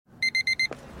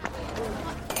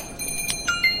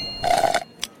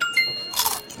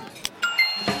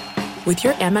With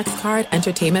your Amex card,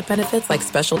 entertainment benefits like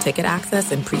special ticket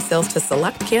access and pre-sales to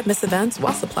select can't-miss events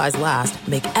while supplies last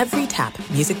make every tap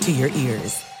music to your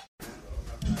ears.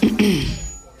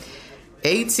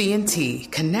 AT&T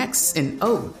connects an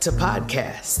ode to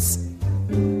podcasts.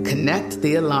 Connect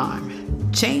the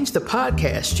alarm. Change the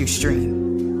podcast you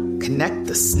stream. Connect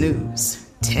the snooze.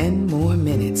 10 more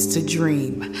minutes to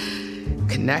dream.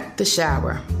 Connect the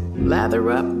shower. Lather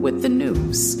up with the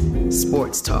news.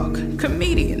 Sports talk,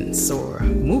 comedians, or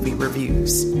movie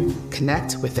reviews.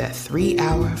 Connect with that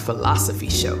 3-hour philosophy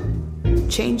show.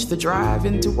 Change the drive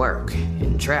into work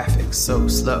in traffic so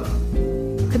slow.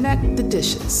 Connect the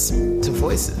dishes to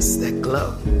voices that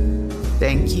glow.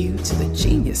 Thank you to the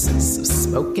geniuses of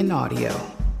spoken audio.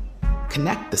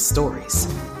 Connect the stories.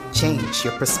 Change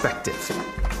your perspective.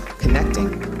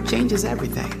 Connecting changes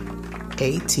everything.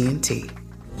 AT&T.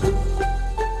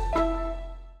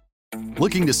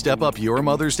 Looking to step up your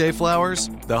Mother's Day flowers?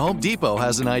 The Home Depot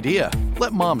has an idea.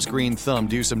 Let Mom's green thumb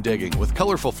do some digging with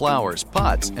colorful flowers,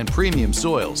 pots, and premium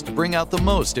soils to bring out the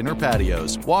most in her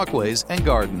patios, walkways, and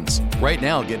gardens. Right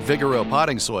now, get Vigoro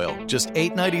potting soil, just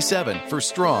 $8.97 for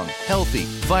strong, healthy,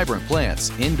 vibrant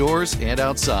plants indoors and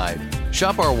outside.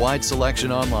 Shop our wide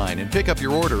selection online and pick up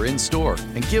your order in-store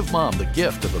and give Mom the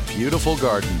gift of a beautiful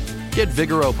garden. Get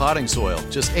Vigoro potting soil,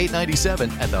 just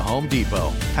 $8.97 at the Home Depot.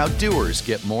 How doers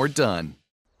get more done.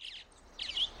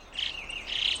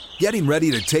 Getting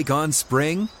ready to take on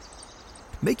spring?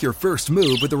 Make your first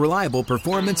move with the reliable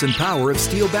performance and power of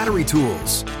Steel battery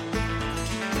tools.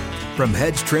 From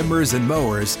hedge trimmers and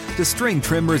mowers to string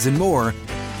trimmers and more,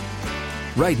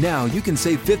 right now you can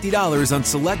save $50 on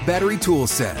select battery tool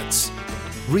sets.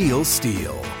 Real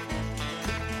Steel.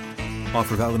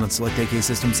 Offer valid on select AK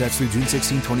system sets through June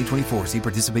 16, 2024. See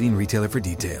participating retailer for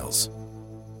details.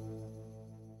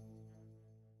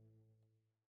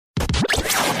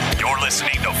 You're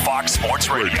listening to Fox Sports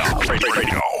Radio.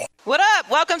 What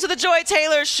up? Welcome to the Joy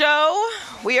Taylor Show.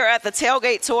 We are at the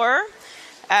Tailgate Tour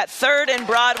at 3rd and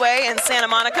Broadway in Santa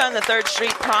Monica on the 3rd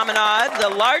Street Promenade, the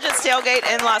largest tailgate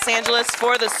in Los Angeles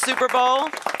for the Super Bowl.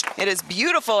 It is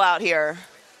beautiful out here.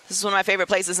 This is one of my favorite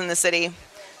places in the city.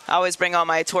 I always bring all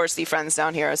my touristy friends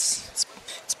down here. It's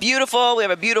beautiful. We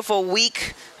have a beautiful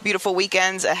week, beautiful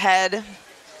weekends ahead.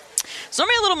 It's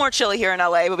normally a little more chilly here in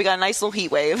LA, but we got a nice little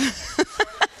heat wave,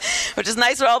 which is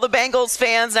nice for all the Bengals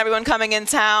fans and everyone coming in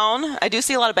town. I do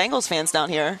see a lot of Bengals fans down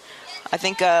here. I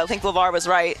think LeVar was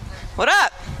right. What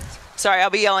up? Sorry, I'll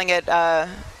be yelling at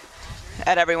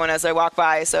everyone as I walk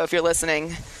by, so if you're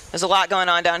listening, there's a lot going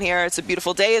on down here. It's a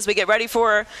beautiful day as we get ready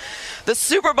for the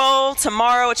Super Bowl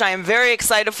tomorrow, which I am very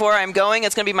excited for. I'm going.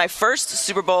 It's going to be my first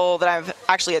Super Bowl that I'm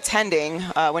actually attending.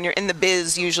 When you're in the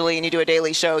biz usually and you do a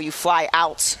daily show, you fly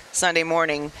out Sunday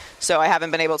morning. So I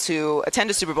haven't been able to attend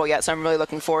a Super Bowl yet, so I'm really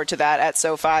looking forward to that at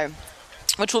SoFi,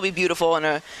 which will be beautiful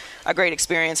and a great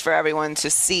experience for everyone to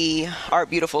see our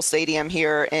beautiful stadium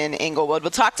here in Inglewood. We'll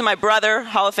talk to my brother,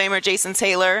 Hall of Famer Jason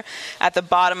Taylor, at the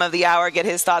bottom of the hour, get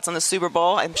his thoughts on the Super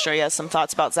Bowl. I'm sure he has some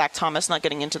thoughts about Zach Thomas not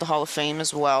getting into the Hall of Fame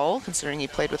as well, considering he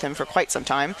played with him for quite some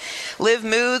time. Liv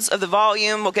Moods of The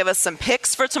Volume will give us some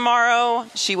picks for tomorrow.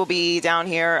 She will be down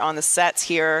here on the sets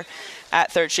here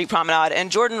at 3rd Street Promenade. And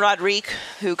Jordan Rodrigue,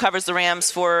 who covers the Rams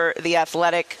for The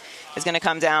Athletic, is going to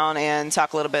come down and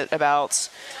talk a little bit about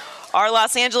our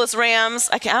Los Angeles Rams.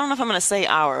 I don't know if I'm going to say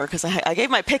our, because I gave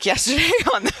my pick yesterday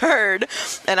on the herd,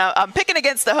 and I'm picking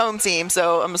against the home team,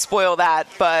 so I'm going to spoil that.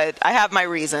 But I have my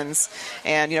reasons,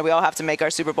 and we all have to make our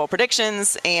Super Bowl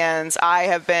predictions. And I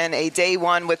have been a day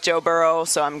one with Joe Burrow,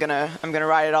 so I'm gonna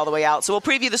ride it all the way out. So we'll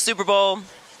preview the Super Bowl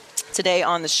today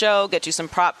on the show, get you some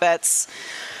prop bets.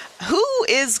 Who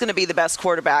is going to be the best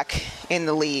quarterback in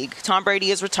the league? Tom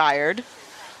Brady is retired.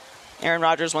 Aaron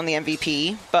Rodgers won the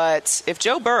MVP. But if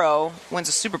Joe Burrow wins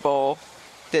a Super Bowl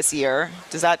this year,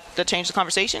 does that change the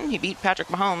conversation? He beat Patrick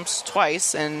Mahomes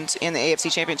twice and in the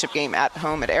AFC Championship game at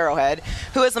home at Arrowhead.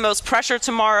 Who has the most pressure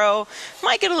tomorrow?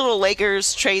 Might get a little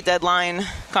Lakers trade deadline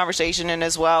conversation in,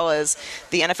 as well as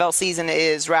the NFL season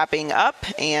is wrapping up,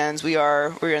 and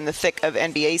we're in the thick of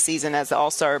NBA season as the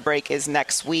All-Star break is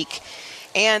next week.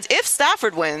 And if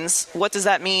Stafford wins, what does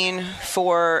that mean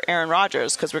for Aaron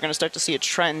Rodgers? Because we're going to start to see a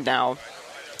trend now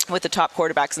with the top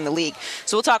quarterbacks in the league.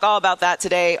 So we'll talk all about that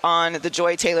today on the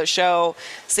Joy Taylor Show.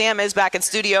 Sam is back in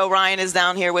studio. Ryan is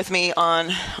down here with me on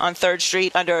 3rd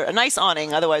Street under a nice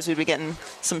awning. Otherwise, we'd be getting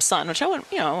some sun, which I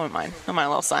wouldn't mind. I wouldn't mind a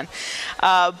little sun.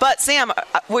 But Sam,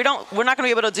 we're not going to be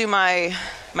able to do my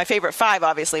favorite five.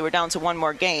 Obviously, we're down to one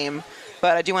more game.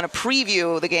 But I do want to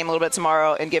preview the game a little bit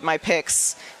tomorrow and get my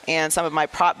picks and some of my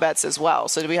prop bets as well.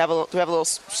 So do we have a little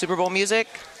Super Bowl music?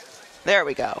 There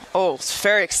we go. Oh, it's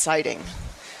very exciting.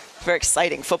 very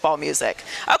exciting football music.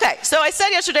 Okay, so I said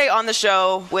yesterday on the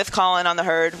show with Colin on the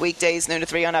Herd, weekdays noon to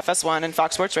 3 on FS1 and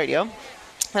Fox Sports Radio,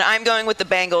 that I'm going with the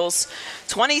Bengals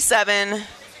 27,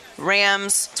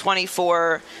 Rams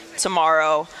 24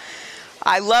 tomorrow.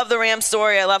 I love the Rams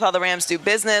story. I love how the Rams do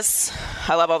business.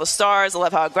 I love all the stars. I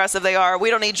love how aggressive they are.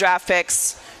 We don't need draft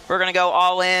picks. We're going to go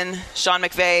all in. Sean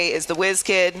McVay is the whiz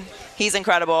kid. He's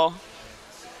incredible.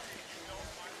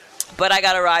 But I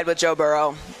got to ride with Joe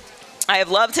Burrow. I have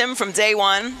loved him from day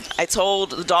one. I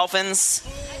told the Dolphins,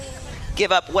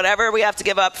 give up whatever we have to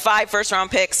give up, 5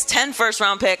 first-round picks, 10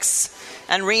 first-round picks,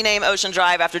 and rename Ocean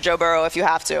Drive after Joe Burrow if you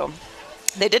have to.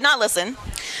 They did not listen.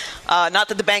 Not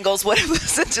that the Bengals would have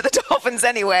listened to the Dolphins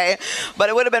anyway, but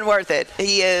it would have been worth it.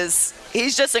 He's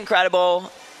just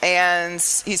incredible, and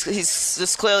he's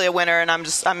just clearly a winner. And I don't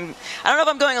know if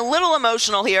I'm going a little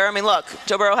emotional here. I mean, look,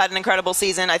 Joe Burrow had an incredible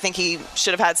season. I think he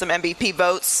should have had some MVP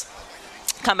votes,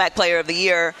 comeback player of the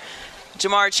year.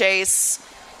 Jamar Chase,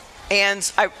 and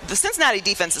the Cincinnati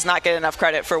defense does not get enough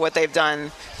credit for what they've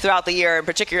done throughout the year, and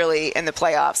particularly in the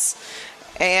playoffs.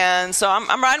 And so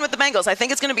I'm riding with the Bengals. I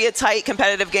think it's going to be a tight,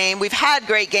 competitive game. We've had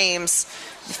great games.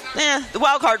 The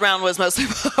wild card round was mostly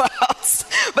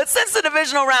blowouts. But since the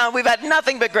divisional round, we've had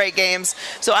nothing but great games.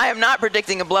 So I am not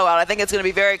predicting a blowout. I think it's going to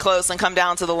be very close and come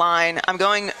down to the line. I'm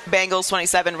going Bengals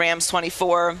 27, Rams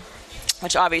 24,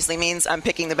 which obviously means I'm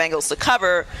picking the Bengals to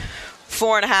cover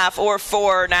 4.5 or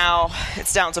 4 now.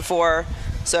 It's down to 4.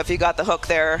 So if you got the hook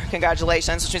there,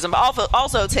 congratulations. Which means I'm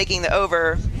also taking the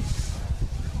over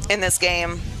in this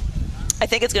game. I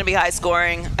think it's going to be high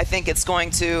scoring. I think it's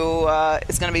going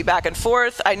to be back and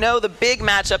forth. I know the big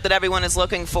matchup that everyone is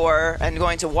looking for and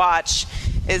going to watch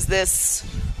is this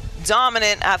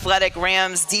dominant athletic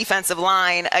Rams defensive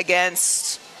line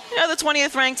against the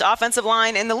 20th ranked offensive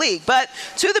line in the league. But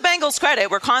to the Bengals' credit,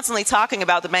 we're constantly talking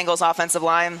about the Bengals offensive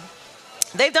line.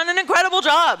 They've done an incredible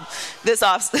job this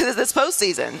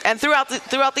postseason and throughout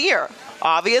the year.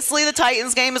 Obviously, the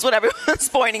Titans game is what everyone's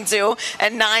pointing to,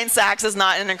 and 9 sacks is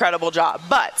not an incredible job.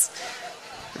 But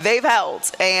they've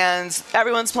held, and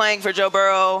everyone's playing for Joe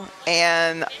Burrow,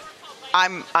 and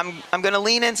I'm going to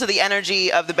lean into the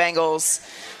energy of the Bengals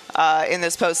in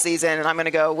this postseason, and I'm going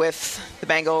to go with the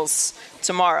Bengals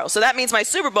tomorrow. So that means my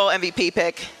Super Bowl MVP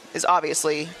pick is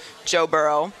obviously Joe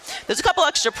Burrow. There's a couple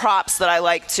extra props that I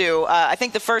like too. I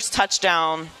think the first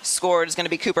touchdown scored is going to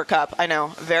be Cooper Kupp. I know,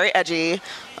 very edgy,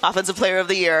 offensive player of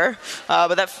the year,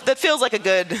 but that feels like a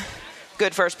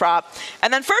good first prop.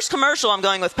 And then first commercial, I'm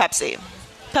going with Pepsi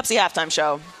halftime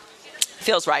show.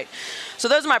 Feels right. So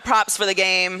those are my props for the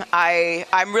game.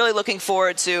 I'm really looking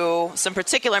forward to some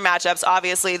particular matchups.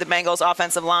 Obviously, the Bengals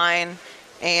offensive line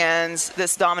and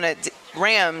this dominant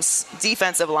Rams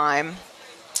defensive line.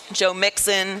 Joe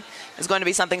Mixon is going to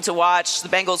be something to watch. The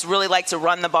Bengals really like to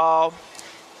run the ball.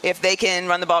 If they can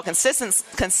run the ball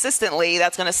consistently,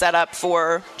 that's going to set up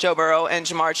for Joe Burrow and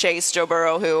Jamar Chase. Joe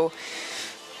Burrow, who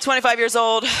 25 years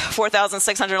old,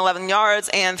 4,611 yards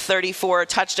and 34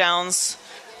 touchdowns,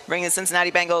 bringing the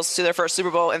Cincinnati Bengals to their first Super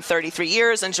Bowl in 33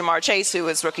 years. And Jamar Chase, who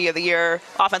is Rookie of the Year,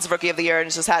 Offensive Rookie of the Year, and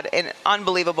has just had an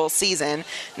unbelievable season.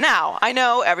 Now, I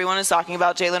know everyone is talking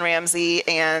about Jalen Ramsey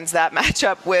and that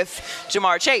matchup with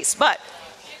Jamar Chase, but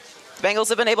the Bengals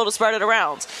have been able to spread it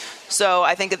around. So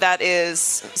I think that is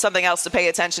something else to pay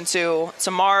attention to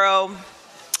tomorrow.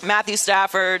 Matthew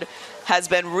Stafford has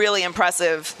been really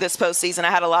impressive this postseason.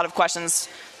 I had a lot of questions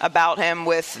about him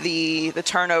with the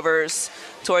turnovers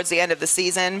towards the end of the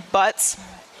season, but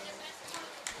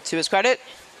to his credit,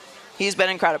 he's been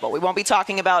incredible. We won't be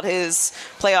talking about his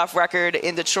playoff record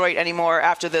in Detroit anymore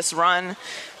after this run,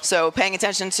 so paying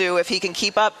attention to if he can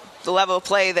keep up the level of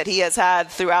play that he has had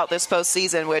throughout this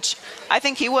postseason, which I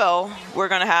think he will, we're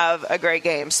going to have a great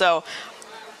game. So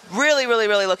really, really,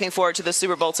 really looking forward to the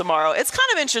Super Bowl tomorrow. It's kind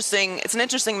of interesting. It's an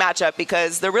interesting matchup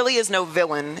because there really is no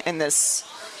villain in this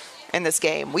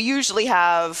game. We usually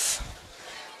have,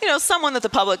 someone that the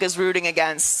public is rooting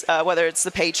against, whether it's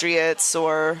the Patriots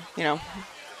or, the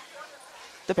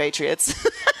Patriots.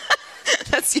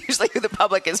 That's usually who the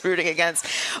public is rooting against.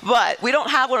 But we don't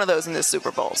have one of those in this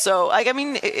Super Bowl. So,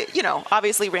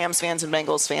 obviously Rams fans and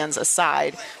Bengals fans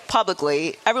aside,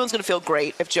 publicly, everyone's going to feel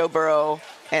great if Joe Burrow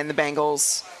and the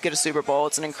Bengals get a Super Bowl.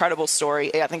 It's an incredible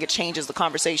story. I think it changes the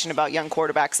conversation about young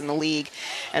quarterbacks in the league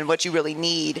and what you really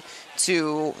need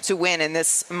to win in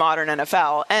this modern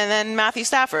NFL. And then Matthew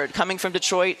Stafford, coming from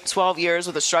Detroit, 12 years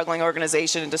with a struggling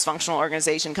organization and dysfunctional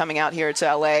organization, coming out here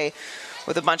to LA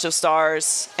with a bunch of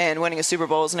stars and winning a Super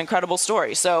Bowl is an incredible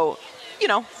story. So,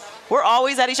 we're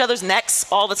always at each other's necks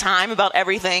all the time about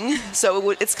everything.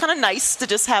 So it's kind of nice to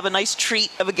just have a nice treat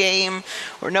of a game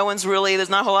where there's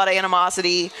not a whole lot of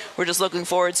animosity. We're just looking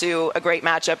forward to a great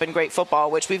matchup and great football,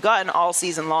 which we've gotten all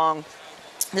season long.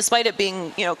 Despite it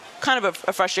being, kind of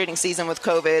a frustrating season with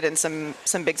COVID and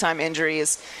some big-time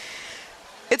injuries,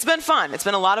 it's been fun. It's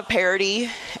been a lot of parity,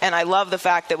 and I love the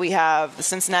fact that we have the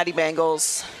Cincinnati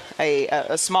Bengals,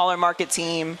 a smaller market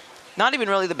team, not even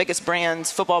really the biggest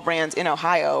football brands in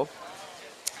Ohio,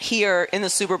 here in the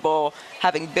Super Bowl,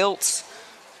 having built,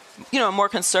 a more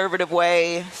conservative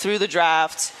way through the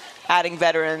draft, adding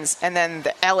veterans, and then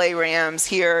the LA Rams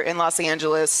here in Los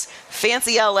Angeles.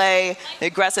 Fancy LA, the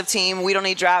aggressive team. We don't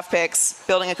need draft picks,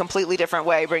 building a completely different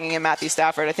way, bringing in Matthew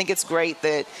Stafford. I think it's great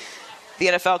that the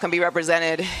NFL can be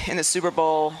represented in the Super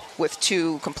Bowl with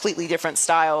two completely different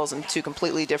styles and two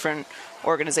completely different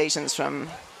organizations from,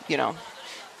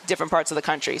 different parts of the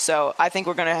country. So I think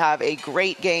we're going to have a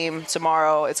great game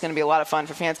tomorrow. It's going to be a lot of fun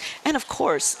for fans. And, of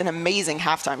course, an amazing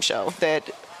halftime show that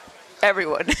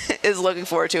everyone is looking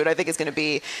forward to. And I think it's going to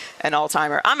be an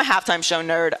all-timer. I'm a halftime show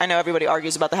nerd. I know everybody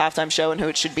argues about the halftime show and who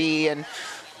it should be and,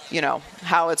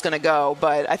 how it's going to go.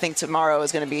 But I think tomorrow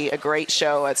is going to be a great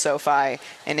show at SoFi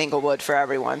in Inglewood for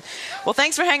everyone. Well,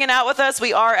 thanks for hanging out with us.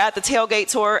 We are at the Tailgate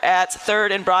Tour at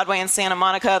 3rd and Broadway in Santa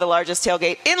Monica, the largest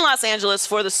tailgate in Los Angeles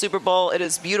for the Super Bowl. It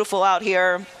is beautiful out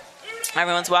here.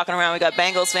 Everyone's walking around. We got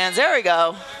Bengals fans. There we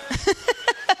go.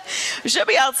 We should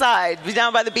be outside. Be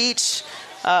down by the beach.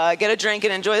 Get a drink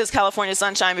and enjoy this California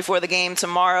sunshine before the game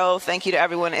tomorrow. Thank you to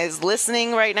everyone who is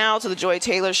listening right now to the Joy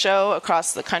Taylor Show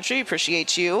across the country.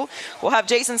 Appreciate you. We'll have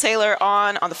Jason Taylor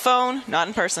on the phone, not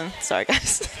in person. Sorry,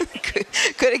 guys.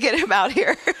 Couldn't get him out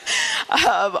here.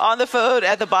 On the phone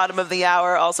at the bottom of the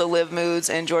hour, also Liv Moods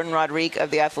and Jordan Rodrigue of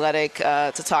The Athletic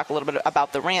to talk a little bit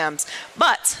about the Rams.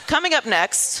 But coming up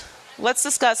next, let's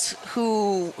discuss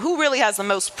who really has the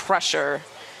most pressure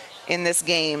in this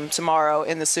game tomorrow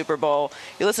in the Super Bowl.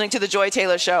 You're listening to the Joy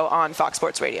Taylor Show on Fox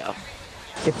Sports Radio.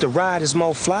 If the ride is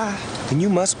more fly, then you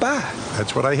must buy.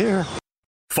 That's what I hear.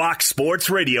 Fox Sports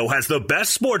Radio has the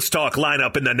best sports talk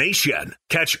lineup in the nation.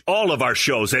 Catch all of our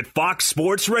shows at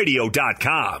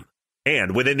foxsportsradio.com.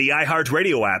 And within the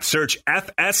iHeartRadio app, search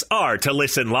FSR to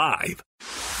listen live.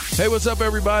 Hey, what's up,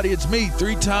 everybody? It's me,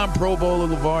 3-time Pro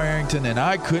Bowler LeVar Arrington, and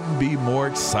I couldn't be more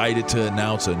excited to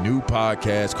announce a new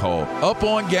podcast called Up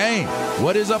On Game.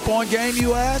 What is Up On Game,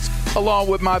 you ask? Along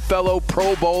with my fellow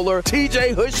Pro Bowler,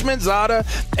 TJ Houshmandzadeh,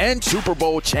 and Super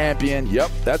Bowl champion,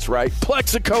 yep, that's right,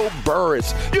 Plexico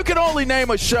Burress. You can only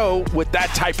name a show with that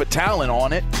type of talent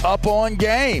on it. Up On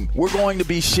Game. We're going to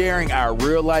be sharing our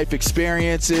real-life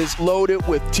experiences loaded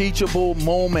with teachable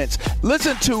moments.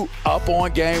 Listen to Up On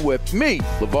Game with me,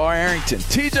 LeVar Arrington,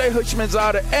 TJ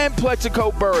Houshmandzadeh, and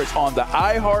Plexico Burress on the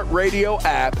iHeartRadio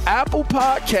app, Apple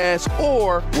Podcasts,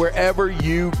 or wherever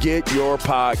you get your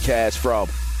podcasts from.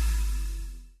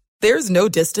 There's no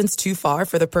distance too far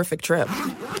for the perfect trip.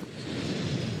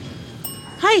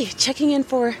 Hi, checking in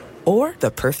for... Or the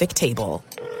perfect table.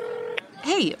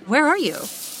 Hey, where are you?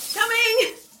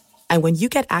 Coming! And when you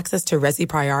get access to Resi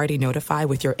Priority Notify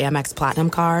with your Amex Platinum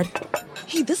card...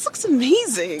 Hey, this looks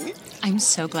amazing. I'm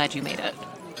so glad you made it.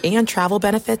 And travel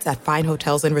benefits at fine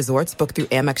hotels and resorts booked through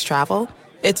Amex Travel,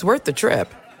 it's worth the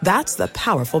trip. That's the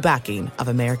powerful backing of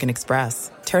American Express.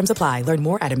 Terms apply. Learn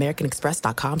more at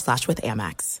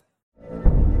americanexpress.com/withAmex.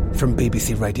 From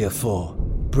BBC Radio 4,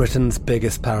 Britain's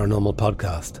biggest paranormal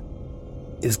podcast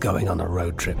is going on a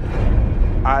road trip.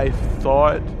 I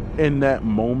thought in that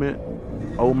moment,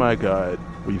 oh my God,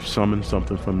 we've summoned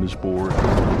something from this board.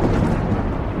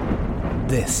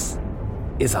 This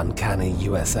is Uncanny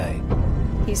USA.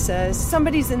 He says,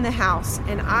 somebody's in the house,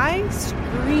 and I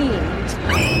screamed.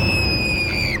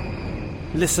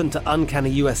 Listen to Uncanny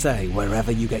USA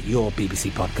wherever you get your BBC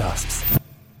podcasts,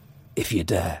 if you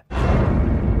dare.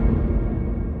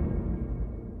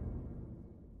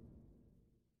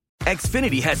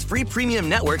 Xfinity has free premium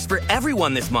networks for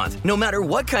everyone this month, no matter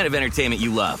what kind of entertainment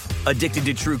you love. Addicted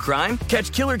to true crime?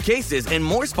 Catch killer cases and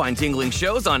more spine-tingling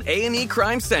shows on A&E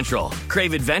Crime Central.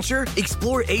 Crave adventure?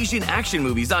 Explore Asian action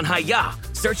movies on Hi-YAH.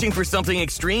 Searching for something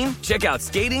extreme? Check out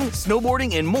skating,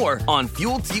 snowboarding, and more on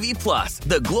Fuel TV Plus,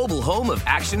 the global home of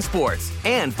action sports.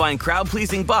 And find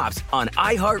crowd-pleasing bops on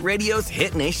iHeartRadio's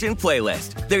Hit Nation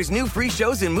playlist. There's new free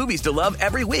shows and movies to love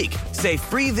every week. Say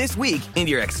free this week in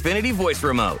your Xfinity voice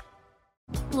remote.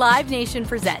 Live Nation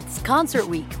presents Concert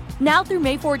Week. Now through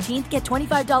May 14th, get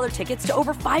 $25 tickets to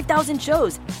over 5,000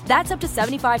 shows. That's up to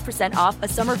 75% off a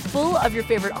summer full of your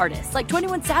favorite artists like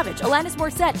 21 Savage, Alanis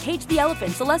Morissette, Cage the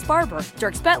Elephant, Celeste Barber,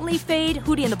 Dierks Bentley, Fade,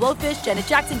 Hootie and the Blowfish, Janet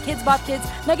Jackson, Kidz Bop Kids,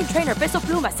 Meghan Trainor, Peso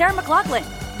Pluma, Sarah McLachlan.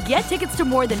 Get tickets to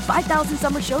more than 5,000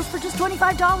 summer shows for just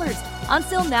 $25. On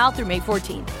sale now through May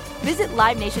 14th. Visit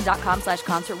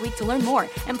LiveNation.com/Concert Week to learn more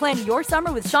and plan your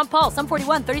summer with Sean Paul, Sum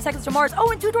 41, 30 Seconds to Mars,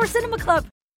 and Two Door Cinema Club.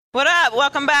 What up?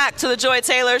 Welcome back to the Joy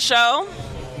Taylor Show.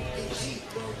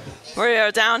 We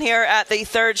are down here at the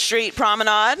 3rd Street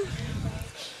Promenade.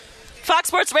 Fox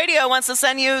Sports Radio wants to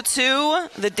send you to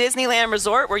the Disneyland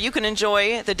Resort, where you can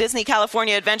enjoy the Disney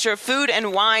California Adventure Food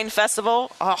and Wine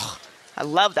Festival. Oh, I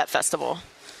love that festival.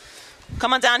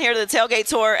 Come on down here to the tailgate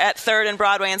tour at 3rd and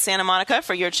Broadway in Santa Monica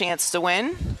for your chance to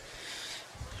win.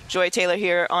 Joy Taylor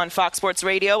here on Fox Sports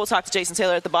Radio. We'll talk to Jason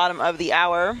Taylor at the bottom of the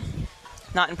hour.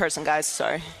 Not in person, guys.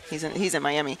 Sorry. He's in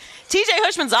Miami. TJ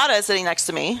Hushmanzada is sitting next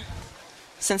to me.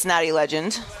 Cincinnati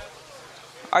legend.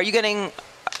 Are you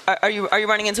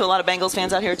running into a lot of Bengals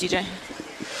fans out here, TJ?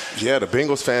 Yeah, the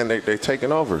Bengals fan, they're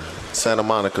taking over Santa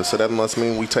Monica, so that must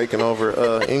mean we taking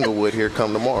over Inglewood here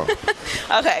come tomorrow.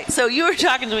 Okay, so you were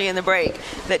talking to me in the break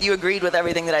that you agreed with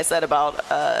everything that I said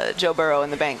about Joe Burrow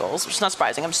and the Bengals, which is not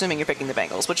surprising. I'm assuming you're picking the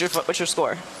Bengals. What's your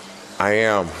score? I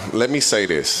am. Let me say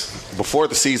this. Before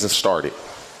the season started,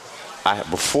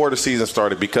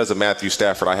 because of Matthew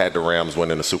Stafford, I had the Rams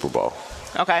winning the Super Bowl.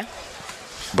 Okay.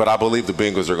 But I believe the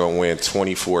Bengals are going to win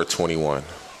 24-21.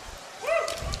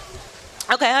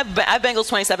 Okay, I have Bengals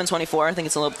 27-24. I think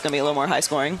it's going to be a little more high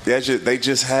scoring. They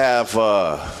just have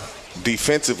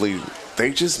defensively,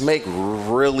 they just make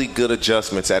really good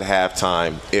adjustments at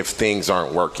halftime if things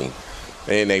aren't working.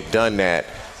 And they've done that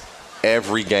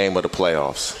every game of the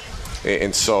playoffs.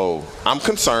 And so I'm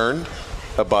concerned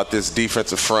about this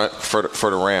defensive front for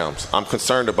the Rams. I'm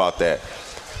concerned about that.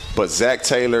 But Zach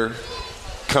Taylor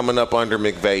coming up under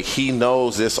McVay, he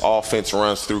knows this offense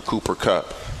runs through Cooper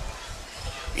Kupp.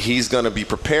 He's going to be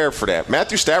prepared for that.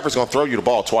 Matthew Stafford's going to throw you the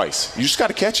ball twice. You just got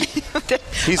to catch it.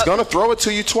 He's going to throw it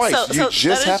to you twice. You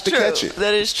just have to catch it.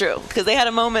 That is true. Because they had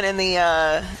a moment in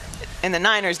the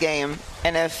Niners game,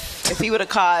 and if he would have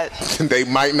caught, they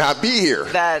might not be here.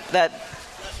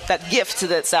 That gift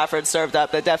that Stafford served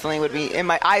up, that definitely would be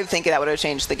I think that would have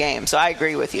changed the game. So I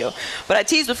agree with you. But I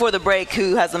teased before the break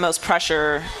who has the most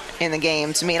pressure in the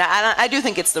game to me. And I do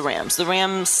think it's the Rams. The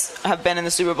Rams have been in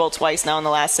the Super Bowl twice now in the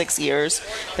last 6 years.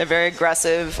 They're a very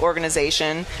aggressive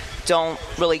organization. Don't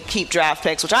really keep draft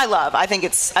picks, which I love. I think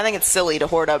it's silly to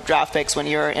hoard up draft picks when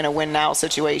you're in a win now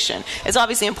situation. It's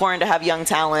obviously important to have young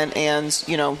talent and,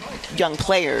 young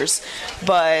players,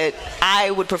 but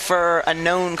I would prefer a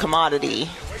known commodity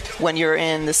when you're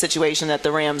in the situation that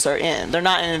the Rams are in. They're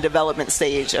not in a development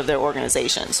stage of their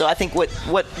organization. So I think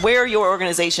where your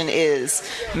organization is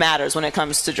matters when it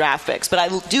comes to draft picks. But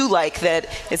I do like that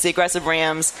it's the aggressive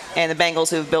Rams and the Bengals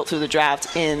who have built through the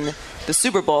draft in the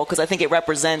Super Bowl, because I think it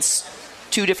represents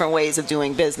two different ways of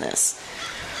doing business.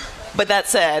 But that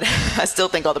said, I still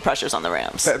think all the pressure's on the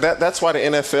Rams. That's why the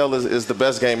NFL is the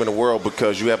best game in the world,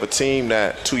 because you have a team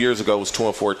that 2 years ago was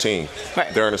 2-14.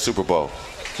 Right. They're in the Super Bowl.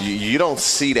 You don't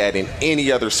see that in any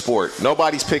other sport.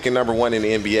 Nobody's picking number one in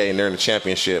the NBA and they're in the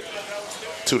championship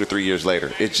 2 to 3 years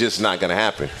later. It's just not going to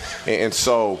happen. And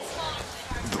so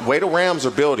the way the Rams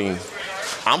are building,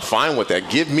 I'm fine with that.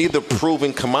 Give me the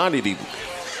proven commodity.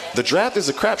 The draft is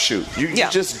a crapshoot. You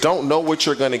just don't know what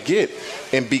you're going to get.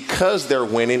 And because they're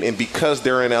winning and because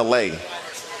they're in LA,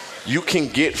 you can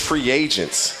get free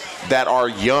agents that are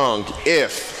young.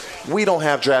 If we don't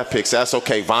have draft picks, that's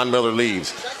okay. Von Miller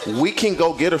leaves. We can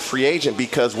go get a free agent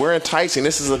because we're enticing.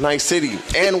 This is a nice city,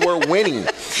 and we're winning.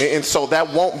 And so that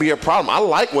won't be a problem. I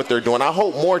like what they're doing. I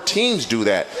hope more teams do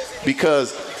that,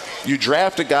 because you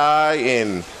draft a guy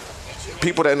and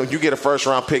people that you get a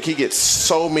first-round pick, he gets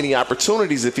so many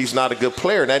opportunities if he's not a good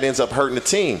player, and that ends up hurting the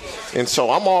team. And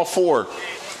so I'm all for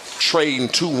trading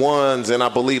 2 1s and I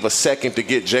believe a second to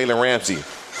get Jalen Ramsey.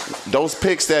 Those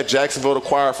picks that Jacksonville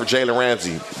acquired for Jalen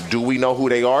Ramsey, do we know who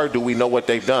they are? Do we know what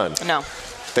they've done? No.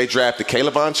 They drafted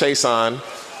Kayvon Chaisson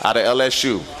out of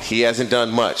LSU. He hasn't done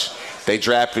much. They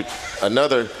drafted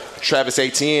another Travis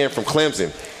Etienne from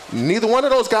Clemson. Neither one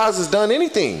of those guys has done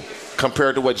anything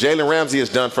compared to what Jalen Ramsey has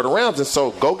done for the Rams. And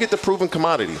so go get the proven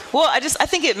commodity. Well, I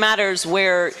think it matters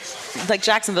where, like,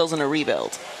 Jacksonville's in a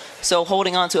rebuild. So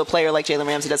holding on to a player like Jalen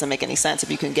Ramsey doesn't make any sense if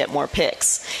you can get more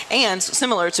picks. And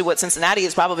similar to what Cincinnati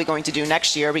is probably going to do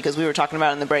next year, because we were talking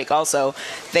about in the break also,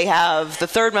 they have the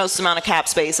third most amount of cap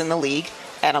space in the league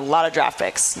and a lot of draft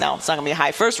picks. Now, it's not going to be a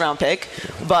high first-round pick,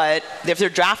 but if they're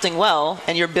drafting well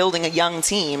and you're building a young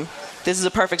team, this is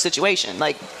a perfect situation.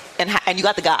 And you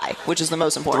got the guy, which is the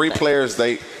most important thing. 3 players,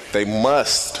 they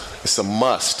must, it's a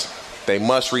must. They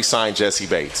must re-sign Jesse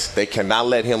Bates. They cannot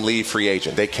let him leave free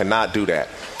agent. They cannot do that.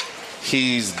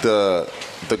 He's the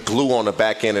glue on the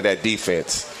back end of that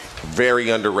defense. very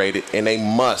underrated, and they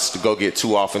must go get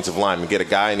 2 offensive linemen, get a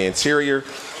guy in the interior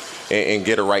and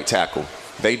get a right tackle.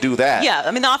 They do that. Yeah, I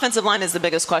mean, the offensive line is the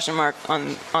biggest question mark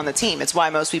on the team. It's why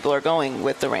most people are going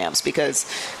with the Rams, because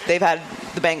the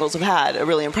Bengals have had a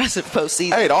really impressive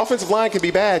postseason. Hey, the offensive line can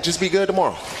be bad. Just be good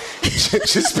tomorrow.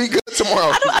 Just be good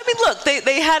tomorrow. Look,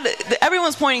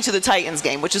 everyone's pointing to the Titans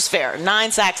game, which is fair.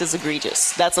 9 sacks is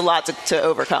egregious. That's a lot to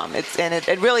overcome.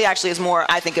 It really actually is more,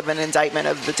 I think, of an indictment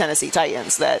of the Tennessee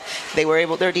Titans that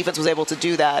their defense was able to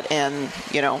do that, and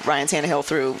Ryan Tannehill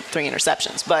threw 3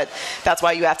 interceptions. But that's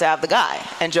why you have to have the guy,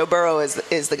 and Joe Burrow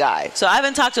is the guy. So I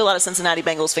haven't talked to a lot of Cincinnati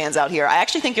Bengals fans out here. I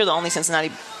actually think you're the only Cincinnati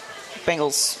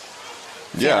Bengals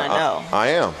fan I know. I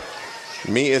am.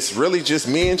 It's really just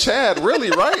me and Chad,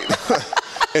 really, right?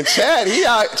 And Chad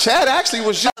actually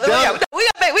was just down. We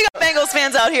got Bengals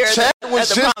fans out here. Chad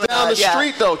was just down the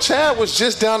street, though. Chad was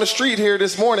just down the street here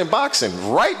this morning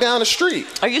boxing, right down the street.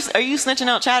 Are you snitching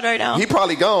out Chad right now? He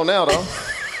probably gone now, though.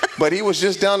 But he was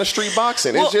just down the street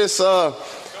boxing. It's just the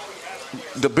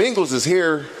Bengals is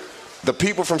here. The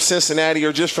people from Cincinnati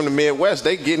are just from the Midwest.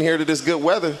 They getting here to this good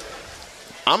weather.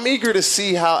 I'm eager to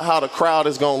see how the crowd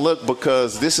is going to look,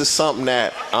 because this is something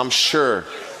that I'm sure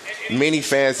many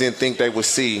fans didn't think they would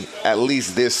see at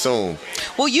least this soon.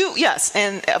 Well, yes,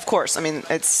 and of course, I mean,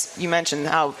 you mentioned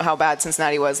how bad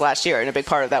Cincinnati was last year, and a big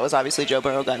part of that was obviously Joe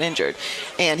Burrow got injured,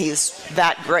 and he's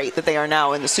that great that they are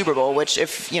now in the Super Bowl, which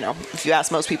if you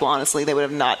ask most people honestly, they would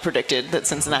have not predicted that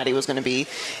Cincinnati was going to be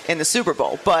in the Super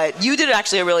Bowl. But you did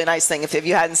actually a really nice thing. If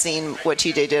you hadn't seen what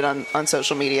TJ did on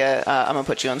social media, I'm going to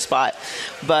put you on the spot,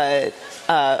 but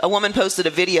a woman posted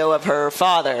a video of her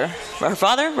father, right?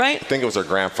 I think it was her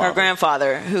grandfather. Her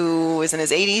grandfather, who is in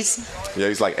his 80s. Yeah,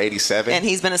 he's like 87. And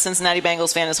he's been a Cincinnati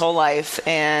Bengals fan his whole life,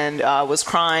 and was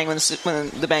crying when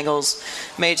the Bengals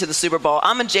made it to the Super Bowl.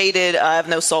 I'm jaded. I have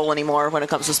no soul anymore when it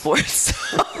comes to sports.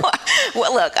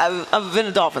 Well, look, I've been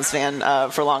a Dolphins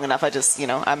fan for long enough. I just,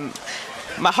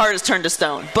 my heart is turned to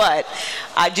stone. But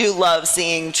I do love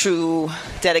seeing true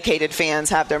dedicated fans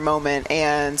have their moment.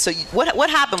 And so what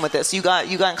happened with this? You got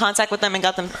in contact with them and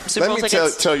got them Super Bowl tickets?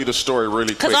 Let me tell you the story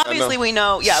really quick. Because obviously we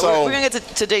know. Yeah, so we're going to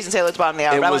get to Jason Taylor at the bottom of the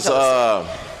hour. It was,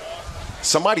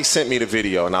 somebody sent me the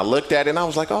video, and I looked at it, and I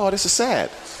was like, oh, this is sad.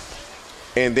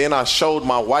 And then I showed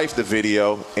my wife the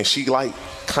video, and she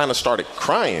kind of started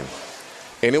crying.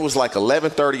 And it was like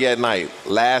 11:30 at night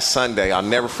last Sunday. I'll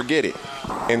never forget it.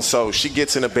 And so she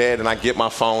gets into bed, and I get my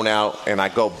phone out, and I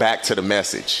go back to the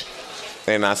message.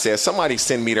 And I said, somebody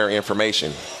send me their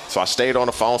information. So I stayed on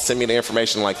the phone, sent me the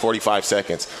information in like 45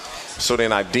 seconds. So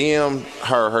then I DM'd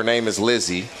her. Her name is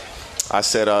Lizzie. I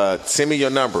said, send me your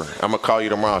number. I'm going to call you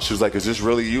tomorrow. She was like, is this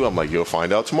really you? I'm like, you'll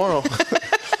find out tomorrow.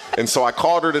 And so I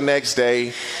called her the next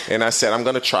day, and I said, I'm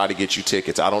going to try to get you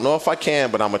tickets. I don't know if I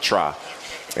can, but I'm going to try.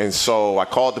 And so I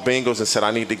called the Bengals and said,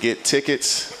 I need to get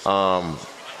tickets.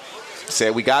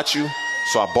 Said, we got you.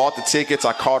 So I bought the tickets.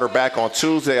 I called her back on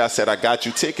Tuesday. I said, I got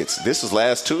you tickets. This was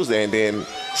last Tuesday. And then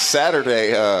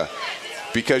Saturday,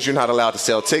 because you're not allowed to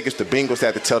sell tickets, the Bengals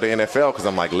had to tell the NFL, because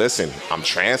I'm like, listen, I'm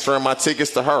transferring my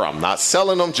tickets to her. I'm not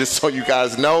selling them, just so you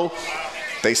guys know.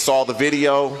 They saw the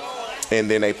video, and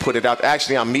then they put it out.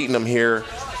 Actually, I'm meeting them here.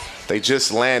 They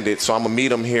just landed, so I'm going to meet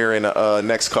them here in the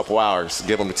next couple hours,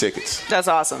 give them the tickets. That's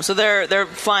awesome. So they're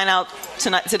flying out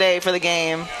today for the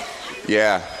game.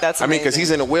 Yeah. That's amazing. I mean, because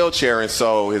he's in a wheelchair, and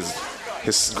so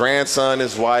his grandson,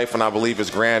 his wife, and I believe his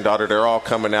granddaughter, they're all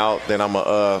coming out. Then I'm going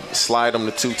to slide him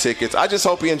the 2 tickets. I just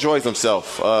hope he enjoys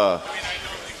himself.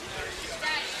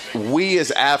 We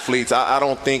as athletes, I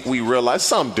don't think we realize,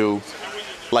 some do,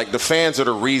 like the fans are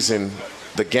the reason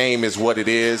the game is what it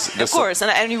is. Of course,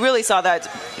 and you really saw that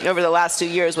over the last 2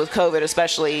 years with COVID,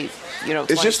 especially,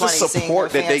 it's just the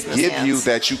support that they give you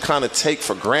that you kind of take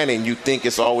for granted, and you think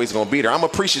it's always going to be there. I'm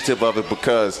appreciative of it,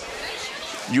 because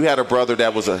you had a brother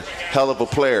that was a hell of a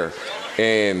player,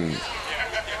 and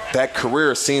that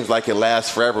career seems like it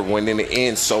lasts forever when then it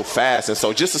ends so fast. And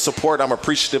so just the support, I'm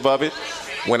appreciative of it.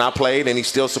 When I played, and he's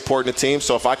still supporting the team,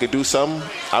 so if I could do something,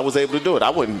 I was able to do it.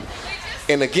 I wouldn't.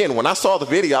 And again, when I saw the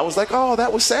video, I was like, oh,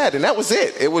 that was sad. And that was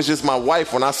it. It was just my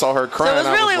wife when I saw her crying. So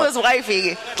it really was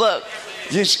wifey. Look.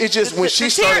 It just, when she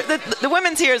started. The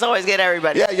women's tears always get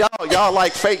everybody. Yeah, y'all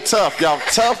like fake tough. Y'all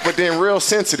tough, but then real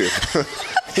sensitive.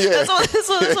 Yeah. That's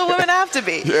what women have to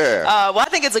be. Yeah. Well, I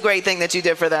think it's a great thing that you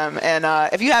did for them. And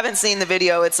if you haven't seen the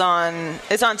video, it's on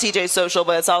TJ's social,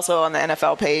 but it's also on the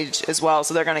NFL page as well.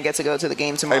 So they're going to get to go to the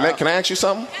game tomorrow. Hey, can I ask you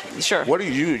something? Sure. What do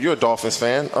you're a Dolphins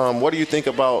fan. What do you think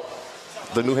about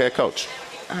the new head coach?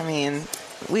 I mean,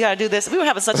 we got to do this. We were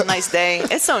having such a nice day.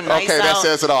 It's so nice out. Okay, that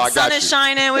says it all. The sun is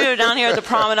shining. We were down here at the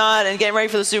promenade and getting ready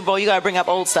for the Super Bowl. You got to bring up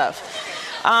old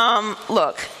stuff.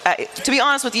 Look, to be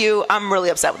honest with you, I'm really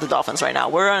upset with the Dolphins right now.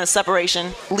 We're on a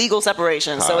separation, legal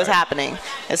separation, so it's happening.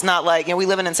 It's not like, we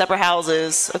living in separate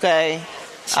houses, okay?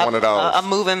 It's one of those. I'm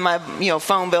moving my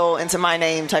phone bill into my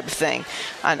name type of thing.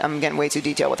 I'm getting way too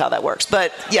detailed with how that works.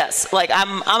 But yes, like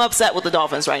I'm upset with the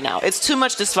Dolphins right now. It's too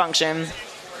much dysfunction.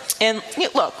 And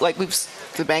look, like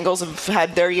the Bengals have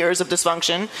had their years of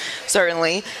dysfunction,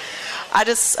 certainly.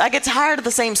 I get tired of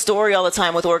the same story all the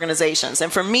time with organizations.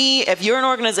 And for me, if you're an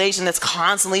organization that's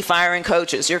constantly firing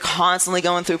coaches, you're constantly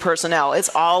going through personnel, it's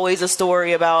always a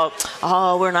story about,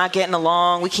 we're not getting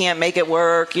along, we can't make it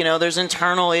work, there's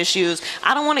internal issues.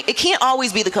 It can't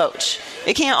always be the coach.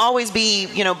 It can't always be,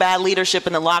 bad leadership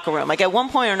in the locker room. Like at one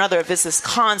point or another, if it's this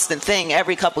constant thing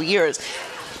every couple years,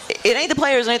 it ain't the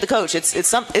players, it ain't the coach. It's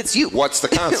you. What's the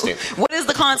constant? What is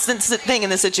the constant thing in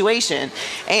this situation?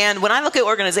 And when I look at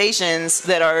organizations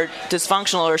that are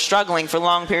dysfunctional or struggling for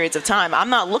long periods of time, I'm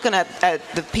not looking at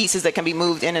the pieces that can be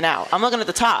moved in and out. I'm looking at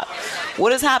the top.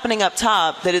 What is happening up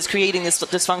top that is creating this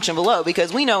dysfunction below?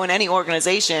 Because we know in any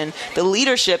organization, the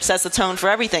leadership sets the tone for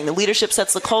everything. The leadership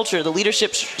sets the culture. The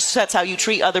leadership sets how you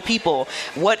treat other people.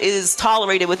 What is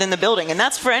tolerated within the building. And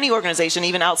that's for any organization,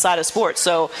 even outside of sports.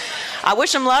 So I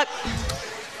wish them luck.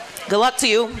 Good luck to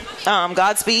you.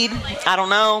 Godspeed. I don't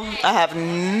know. I have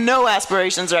no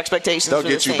aspirations or expectations. They'll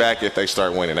get you back if they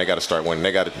start winning. They got to start winning.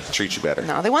 They got to treat you better.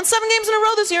 No, they won 7 games in a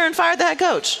row this year and fired the head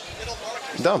coach.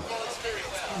 Dumb.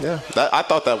 Yeah, I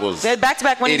thought that was they had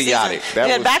back-to-back winning idiotic. Seasons. They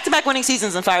had back-to-back winning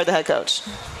seasons and fired the head coach.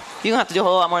 You're going to have to do a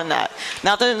whole lot more than that.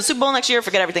 Now, if they're in the Super Bowl next year,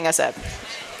 forget everything I said.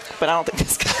 But I don't think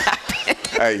this can happen.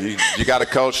 Hey, you got a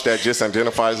coach that just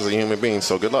identifies as a human being,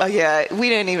 so good luck. Yeah, we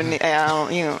didn't even,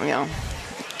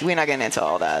 we're not getting into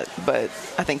all that, but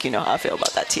I think you know how I feel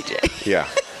about that, TJ. Yeah.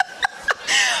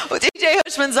 Well, TJ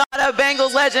Houshmandzadeh,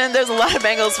 Bengals legend. There's a lot of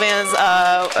Bengals fans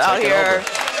out here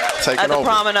at the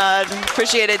Promenade.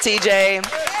 Appreciate it, TJ.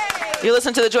 You're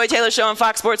listening to the Joy Taylor Show on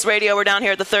Fox Sports Radio. We're down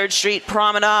here at the 3rd Street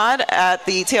Promenade at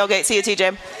the Tailgate. See you,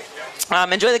 TJ.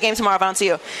 Enjoy the game tomorrow if I don't see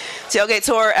you. Tailgate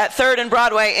Tour at 3rd and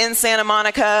Broadway in Santa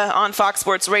Monica on Fox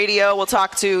Sports Radio. We'll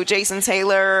talk to Jason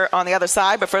Taylor on the other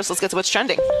side, but first let's get to what's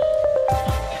trending.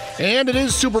 And it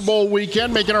is Super Bowl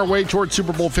weekend, making our way towards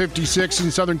Super Bowl 56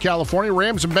 in Southern California.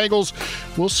 Rams and Bengals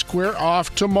will square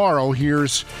off tomorrow.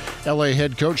 Here's L.A.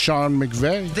 head coach Sean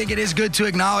McVay. I think it is good to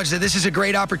acknowledge that this is a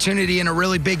great opportunity in a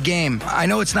really big game. I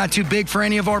know it's not too big for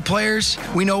any of our players.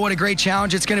 We know what a great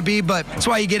challenge it's going to be, but that's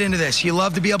why you get into this. You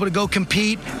love to be able to go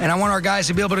compete, and I want our guys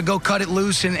to be able to go cut it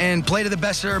loose and play to the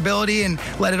best of their ability and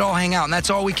let it all hang out, and that's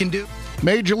all we can do.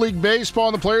 Major League Baseball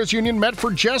and the Players Union met for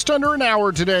just under an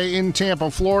hour today in Tampa,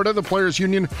 Florida. The Players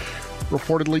Union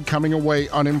reportedly coming away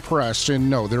unimpressed. And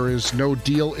no, there is no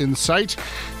deal in sight.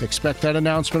 Expect that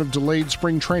announcement of delayed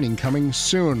spring training coming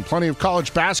soon. Plenty of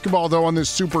college basketball, though, on this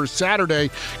Super Saturday.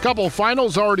 Couple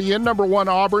finals already in. Number 1,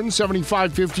 Auburn,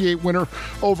 75-58 winner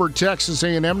over Texas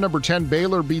A&M. Number 10,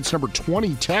 Baylor beats number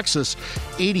 20, Texas,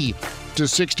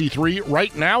 80-63.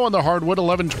 Right now on the hardwood,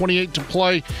 11:28 to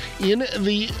play in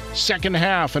the second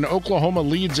half. And Oklahoma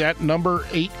leads at number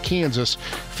 8, Kansas,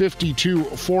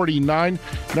 52-49.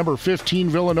 Number 15,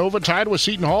 Villanova tied with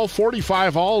Seton Hall,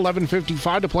 45 all,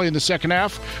 11:55 to play in the second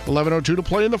half, 11:02 to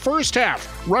play in the first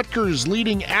half. Rutgers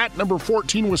leading at number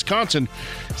 14, Wisconsin,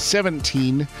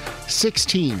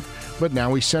 17-16. But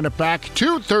now we send it back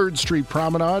to 3rd Street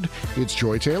Promenade. It's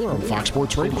Joy Taylor on Fox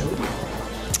Sports Radio.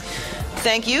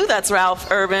 Thank you. That's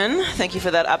Ralph Urban. Thank you for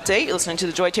that update. You're listening to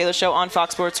the Joy Taylor Show on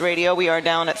Fox Sports Radio. We are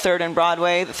down at 3rd and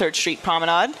Broadway, the 3rd Street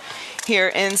Promenade here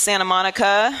in Santa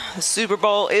Monica. The Super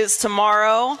Bowl is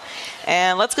tomorrow.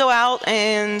 And let's go out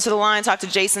into the line, talk to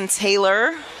Jason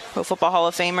Taylor, Pro Football Hall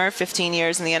of Famer, 15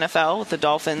 years in the NFL with the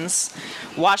Dolphins,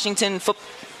 Washington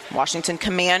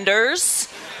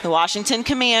Commanders,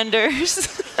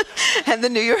 and the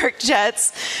New York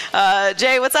Jets.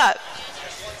 Jay, what's up?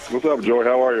 What's up, Joy?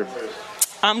 How are you?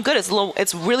 I'm good.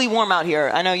 It's really warm out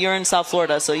here. I know you're in South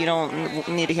Florida, so you don't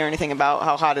need to hear anything about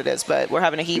how hot it is, but we're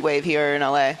having a heat wave here in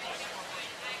L.A.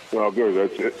 Well, good.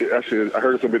 Actually, I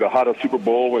heard it's going to be the hottest Super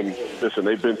Bowl, and listen,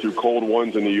 they've been through cold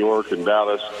ones in New York and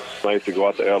Dallas. It's nice to go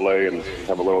out to L.A. and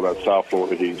have a little of that South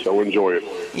Florida heat, so enjoy it.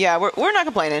 Yeah, we're not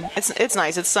complaining. It's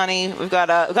nice. It's sunny. We've got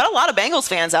a lot of Bengals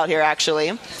fans out here,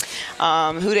 actually.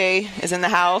 Houday is in the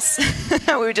house.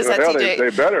 We just had TJ. They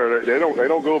better. They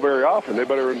don't go very often. They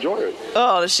better enjoy it.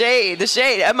 Oh, the shade.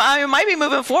 It might be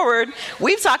moving forward.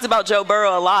 We've talked about Joe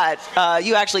Burrow a lot.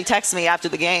 You actually texted me after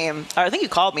the game, or I think you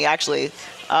called me actually.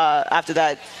 After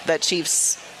that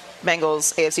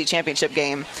Chiefs-Bengals AFC Championship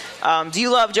game. Do you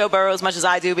love Joe Burrow as much as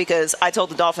I do? Because I told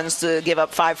the Dolphins to give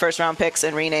up 5 first-round picks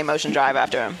and rename Ocean Drive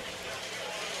after him.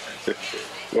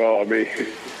 Well, I mean,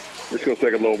 it's going to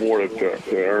take a little more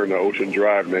to earn the Ocean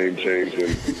Drive name change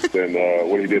than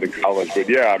what he did in college. But,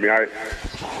 yeah, I mean,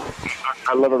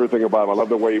 I love everything about him. I love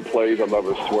the way he plays. I love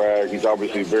his swag. He's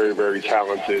obviously very, very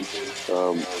talented.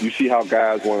 You see how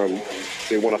guys want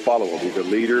to follow him. He's a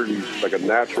leader. He's like a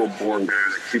natural-born guy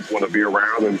that people want to be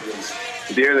around. And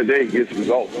at the end of the day, he gets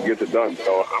results. He gets it done.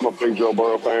 So I'm a big Joe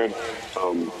Burrow fan.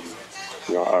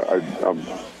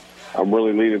 I'm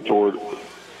really leaning toward –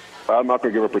 I'm not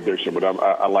going to give a prediction, but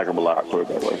I like him a lot, put it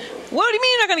that way. What do you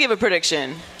mean you're not going to give a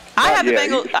prediction? I have the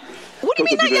Bengals. What do you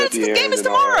mean not yet? The game is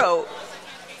tomorrow.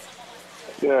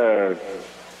 Yeah,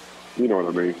 you know what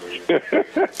I mean.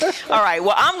 All right,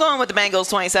 well, I'm going with the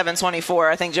Bengals 27-24.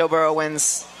 I think Joe Burrow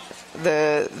wins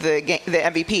the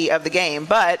MVP of the game.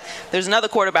 But there's another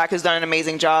quarterback who's done an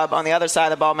amazing job on the other side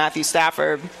of the ball, Matthew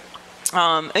Stafford.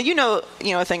 And you know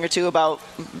a thing or two about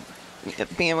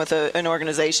being with an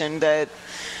organization that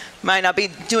might not be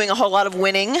doing a whole lot of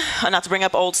winning, not to bring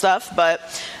up old stuff, but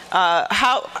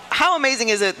how amazing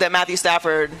is it that Matthew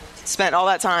Stafford spent all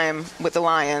that time with the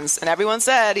Lions, and everyone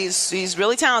said he's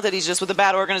really talented, he's just with a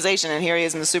bad organization, and here he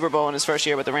is in the Super Bowl in his first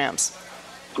year with the Rams.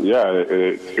 Yeah,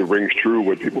 it rings true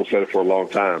when people said it for a long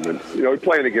time. And,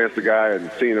 playing against a guy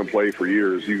and seeing him play for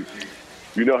years, you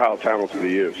know how talented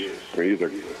he is. I mean, he's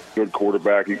a good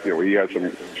quarterback. He had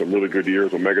some really good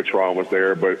years when Megatron was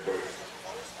there, but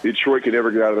Detroit could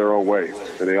never get out of their own way,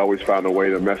 and they always found a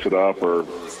way to mess it up or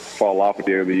fall off at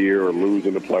the end of the year or lose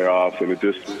in the playoffs. And it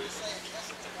just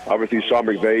obviously Sean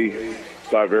McVay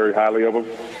thought very highly of him,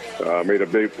 made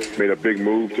a big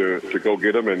move to go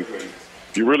get him, and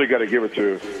you really got to give it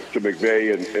to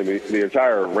McVay and the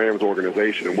entire Rams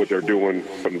organization and what they're doing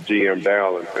from the GM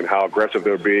down and how aggressive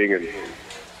they're being and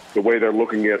the way they're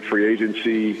looking at free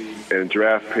agency and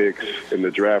draft picks and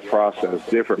the draft process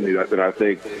differently than I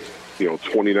think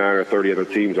 29 or 30 other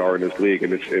teams are in this league,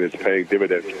 and it's paying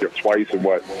dividends. Twice in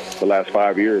the last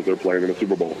 5 years they're playing in the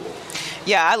Super Bowl.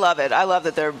 Yeah, I love it. I love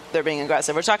that they're being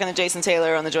aggressive. We're talking to Jason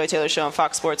Taylor on the Joy Taylor Show on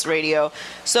Fox Sports Radio.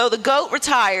 So the GOAT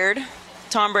retired,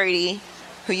 Tom Brady,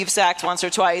 who you've sacked once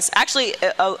or twice. Actually,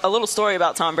 a little story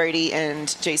about Tom Brady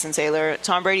and Jason Taylor.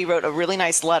 Tom Brady wrote a really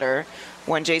nice letter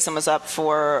when Jason was up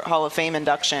for Hall of Fame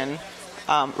induction,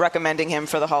 recommending him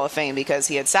for the Hall of Fame because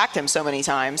he had sacked him so many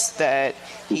times that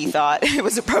he thought it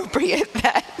was appropriate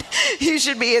that he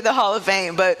should be in the Hall of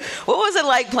Fame. But what was it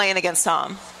like playing against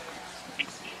Tom?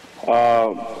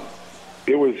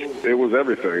 It was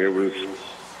everything.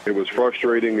 It was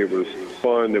frustrating. It was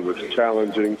fun. It was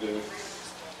challenging.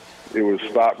 It was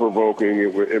thought-provoking.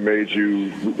 It made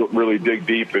you really dig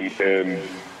deep and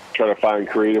try to find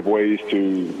creative ways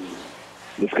to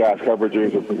disguise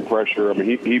coverages or bring pressure. I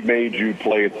mean, he made you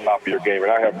play at the top of your game.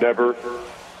 And I have never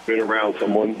been around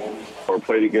someone or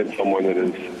played against someone that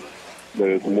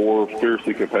is more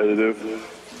fiercely competitive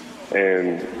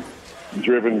and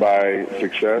driven by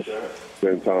success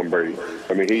than Tom Brady.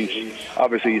 I mean,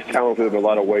 he's talented in a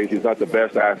lot of ways. He's not the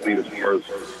best athlete as far as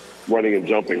running and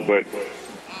jumping, but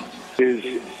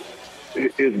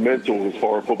his mental as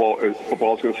far as football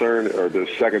is concerned are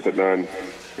just second to none.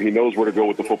 He knows where to go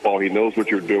with the football. He knows what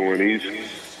you're doing. He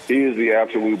is the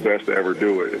absolute best to ever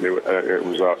do it. And it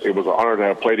was an honor to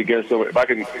have played against him. If I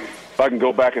can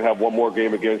go back and have one more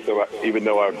game against him, even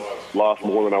though I've lost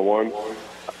more than I won,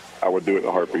 I would do it in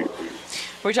a heartbeat.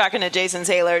 We're talking to Jason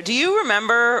Taylor. Do you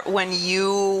remember when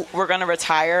you were going to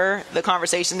retire, the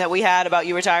conversation that we had about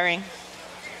you retiring?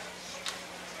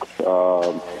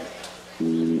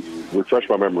 Refresh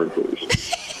my memory,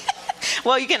 please.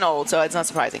 Well, you're getting old, so it's not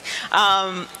surprising.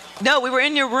 No, we were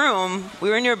in your room. We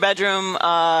were in your bedroom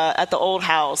at the old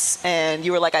house, and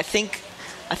you were like, I think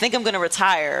I'm going to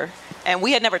retire. And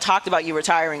we had never talked about you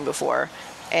retiring before.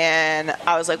 And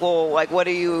I was like, well, like, why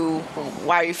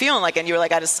are you feeling like? And you were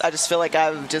like, I just feel like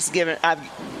I've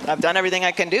done everything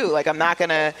I can do. Like, we're not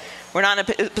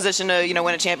in a position to,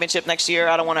 win a championship next year.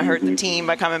 I don't want to hurt the team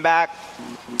by coming back.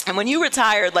 And when you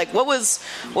retired, like, what was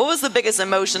the biggest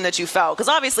emotion that you felt? Because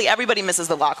obviously everybody misses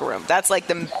the locker room. That's like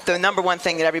the number one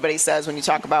thing that everybody says when you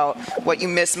talk about what you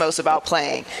miss most about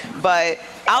playing. But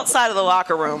outside of the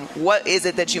locker room, what is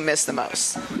it that you miss the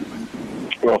most?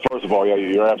 Well, first of all, yeah,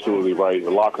 you're absolutely right.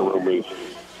 The locker room is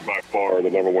by far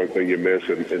the number one thing you miss,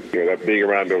 and that being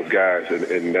around those guys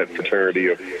and that fraternity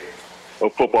of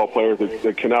football players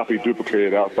that cannot be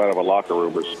duplicated outside of a locker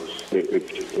room.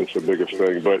 It's the biggest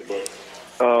thing. But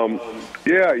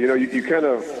you kind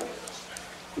of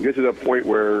get to that point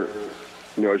where,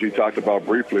 as you talked about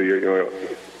briefly,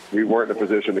 we weren't in a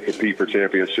position to compete for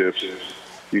championships.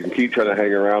 You can keep trying to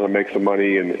hang around and make some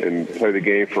money and play the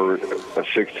game for a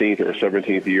 16th or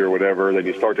 17th year or whatever. Then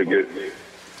you start to get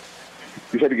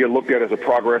you had to get looked at as a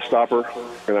progress stopper,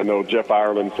 and I know Jeff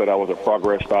Ireland said I was a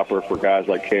progress stopper for guys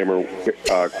like Cam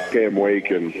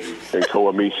Wake and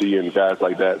Koa Misi and guys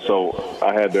like that. So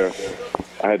I had to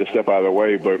step out of the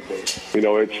way. But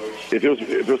if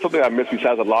there's something I miss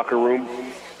besides the locker room,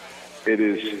 it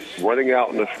is running out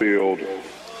in the field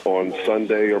on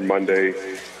Sunday or Monday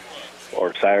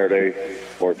or Saturday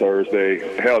or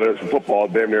Thursday. Hell, there's football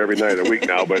damn near every night of the week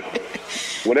now. But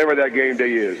whenever that game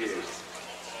day is,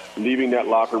 leaving that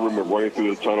locker room and running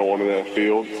through the tunnel onto that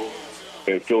field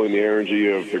and feeling the energy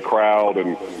of the crowd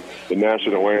and the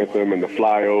national anthem and the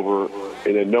flyover,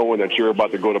 and then knowing that you're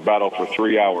about to go to battle for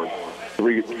 3 hours,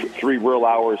 three real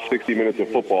hours, 60 minutes of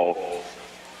football,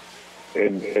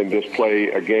 and just play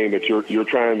a game that you're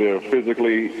trying to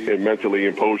physically and mentally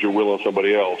impose your will on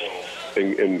somebody else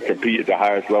and compete at the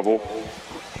highest level.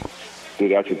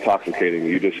 Dude, that's intoxicating.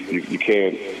 You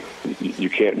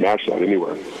can't match that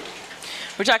anywhere.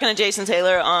 We're talking to Jason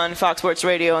Taylor on Fox Sports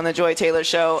Radio on the Joy Taylor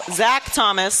Show. Zach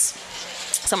Thomas,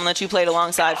 someone that you played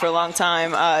alongside for a long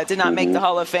time, did not make the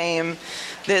Hall of Fame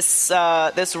this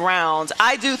round.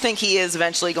 I do think he is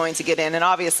eventually going to get in, and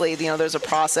obviously, there's a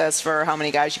process for how many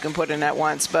guys you can put in at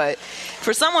once. But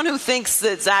for someone who thinks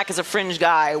that Zach is a fringe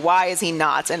guy, why is he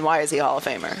not, and why is he a Hall of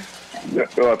Famer?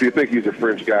 Well, if you think he's a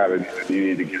fringe guy, then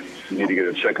you need to get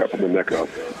a checkup from the neck up.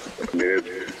 I mean,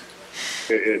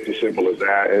 it's as simple as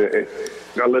that.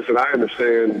 Now, listen, I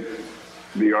understand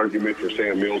the argument for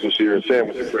Sam Mills this year. Sam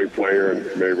was a great player,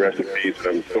 and may rest in peace,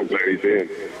 and I'm so glad he's in.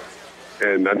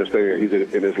 And I understand he's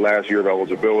in his last year of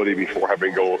eligibility before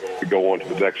having to go on to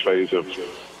the next phase of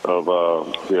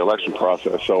the election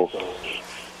process. So,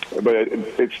 but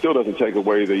it still doesn't take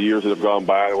away the years that have gone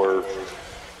by where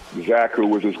Zach, who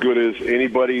was as good as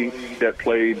anybody that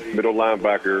played middle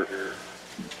linebacker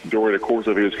during the course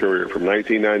of his career, from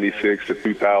 1996 to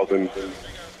 2000,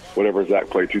 whatever Zach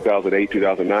played, 2008,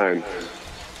 2009,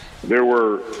 there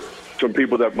were some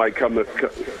people that might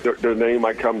their name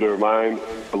might come to their mind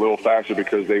a little faster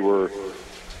because they were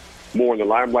more in the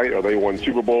limelight, or they won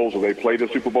Super Bowls, or they played in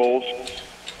Super Bowls.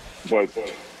 But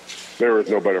there was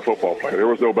no better football player. There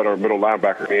was no better middle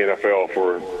linebacker in the NFL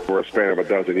for a span of a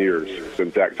dozen years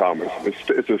than Zach Thomas.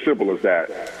 It's as simple as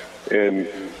that. And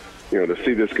to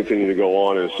see this continue to go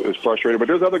on is frustrating. But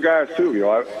there's other guys too.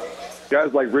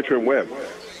 Guys like Richmond Webb.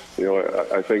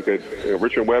 I think that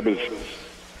Richmond Webb is.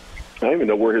 I don't even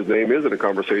know where his name is in the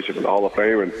conversation in the Hall of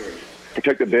Fame, and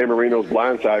protected Dan Marino's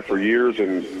blind side for years,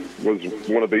 and was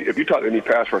one of the. If you talk to any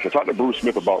pass rusher, talk to Bruce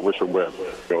Smith about Richmond Webb.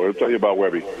 He'll tell you about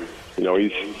Webby.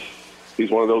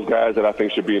 He's one of those guys that I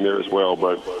think should be in there as well.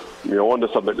 But on to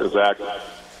something to Zach.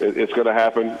 It's going to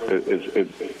happen.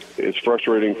 It's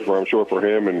frustrating I'm sure for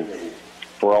him and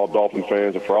for all Dolphin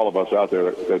fans and for all of us out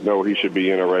there that know he should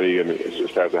be in already, and it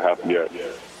just hasn't happened yet.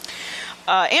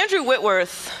 Andrew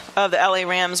Whitworth of the LA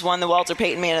Rams won the Walter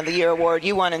Payton Man of the Year award.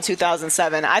 You won in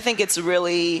 2007. I think it's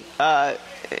really an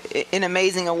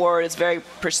amazing award. It's very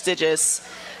prestigious.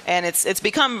 And it's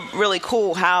become really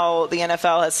cool how the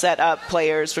NFL has set up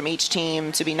players from each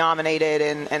team to be nominated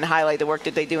and highlight the work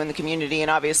that they do in the community.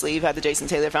 And obviously, you've had the Jason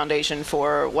Taylor Foundation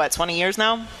for, 20 years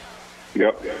now?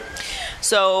 Yep.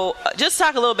 So just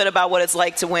talk a little bit about what it's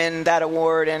like to win that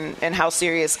award and how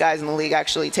serious guys in the league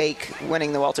actually take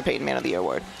winning the Walter Payton Man of the Year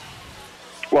award.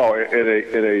 Well,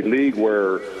 in a league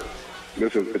where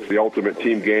it's the ultimate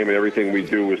team game and everything we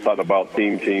do is thought about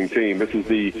team.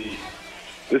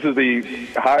 This is the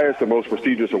highest and most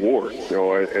prestigious award,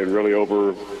 and really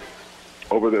over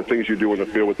the things you do in the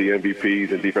field with the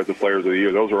MVPs and Defensive Players of the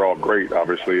Year. Those are all great,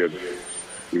 obviously, and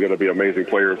you've got to be amazing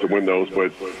players to win those.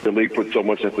 But the league puts so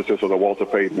much emphasis on the Walter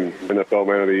Payton NFL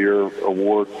Man of the Year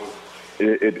award.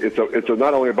 It's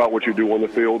not only about what you do on the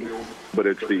field, but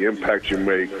it's the impact you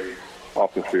make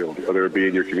off the field, whether it be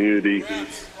in your community,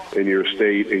 in your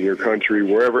state, in your country,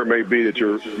 wherever it may be that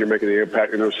you're making the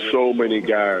impact. And there's so many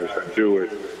guys that do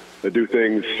it, that do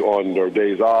things on their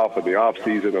days off, in the off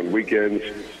season, on weekends,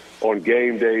 on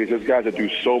game days. There's guys that do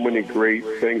so many great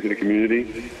things in the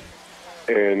community,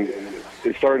 and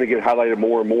it's starting to get highlighted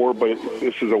more and more. But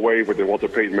this is a way with the Walter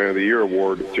Payton Man of the Year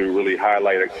award to really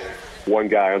highlight one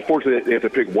guy. Unfortunately, they have to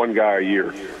pick one guy a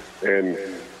year,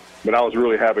 but I was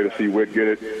really happy to see Whit get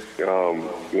it.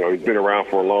 He's been around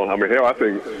for a long time. I mean, hell, I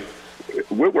think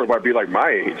Whitworth might be like my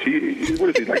age.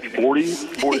 What is he, like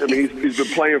 40? I mean, he's been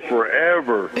playing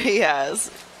forever. He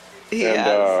has.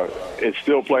 It's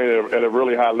still playing at a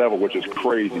really high level, which is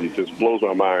crazy. It just blows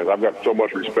my mind. I've got so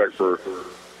much respect for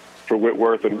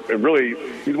Whitworth, and really,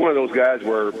 he's one of those guys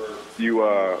where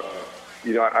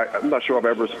I'm not sure I've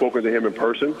ever spoken to him in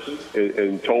person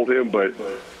and told him, but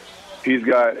he's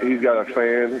got a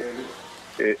fan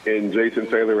in Jason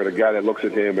Taylor and a guy that looks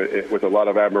at him with a lot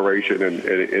of admiration and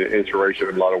inspiration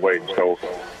in a lot of ways. So,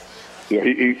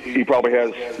 he probably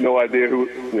has no idea who,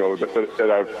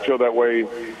 that I feel that way.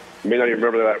 May not even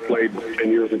remember that I played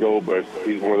 10 years ago, but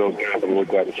he's one of those guys I'm really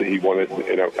glad to see he won it,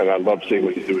 and I love seeing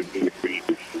what he's doing in the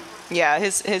community. Yeah,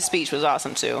 his speech was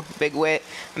awesome, too. Big Wit.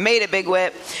 Made it, Big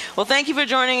Wit. Well, thank you for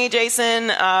joining me, Jason.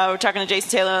 We're talking to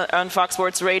Jason Taylor on Fox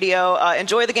Sports Radio.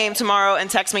 Enjoy the game tomorrow and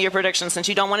text me your predictions since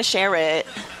you don't want to share it.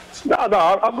 No,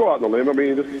 I'll go out on the limb. I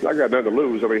mean, I got nothing to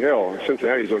lose. I mean, hell,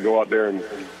 Cincinnati's going to go out there and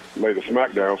lay the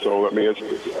smack down. So, I mean,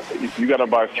 you got them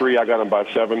by 3, I got them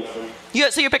by 7.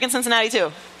 So you're picking Cincinnati,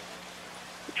 too?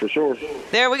 For sure.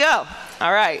 There we go.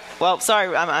 All right. Well,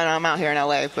 sorry, I'm out here in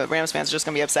L.A., but Rams fans are just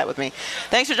going to be upset with me.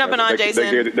 Thanks for jumping on,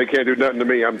 Jason. They can't do nothing to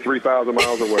me. I'm 3,000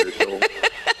 miles away, so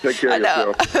take care of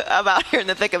yourself. I'm out here in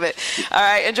the thick of it. All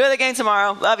right. Enjoy the game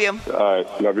tomorrow. Love you. All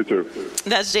right. Love you, too.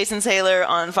 That's Jason Taylor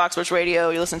on Fox Sports Radio.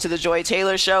 You listen to The Joy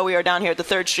Taylor Show. We are down here at the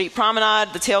 3rd Street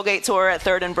Promenade, the Tailgate Tour at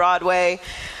 3rd and Broadway.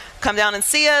 Come down and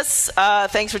see us.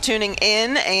 Thanks for tuning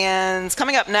in. And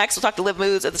coming up next, we'll talk to Liv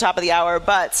Moods at the top of the hour.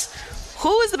 But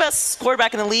who is the best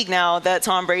quarterback in the league now that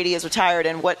Tom Brady is retired,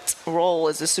 and what role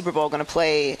is the Super Bowl going to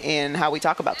play in how we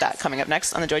talk about that? Coming up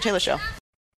next on The Joy Taylor Show.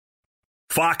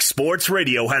 Fox Sports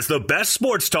Radio has the best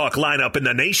sports talk lineup in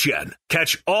the nation.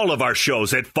 Catch all of our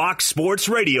shows at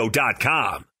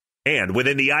foxsportsradio.com. And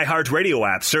within the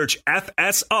iHeartRadio app, search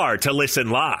FSR to listen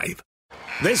live.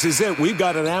 This is it. We've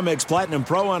got an Amex Platinum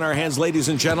Pro on our hands, ladies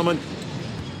and gentlemen.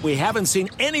 We haven't seen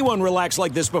anyone relax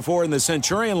like this before in the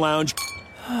Centurion Lounge.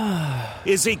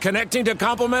 Is he connecting to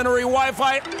complimentary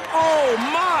Wi-Fi? Oh,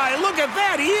 my! Look at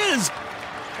that! He is!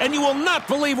 And you will not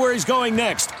believe where he's going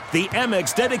next. The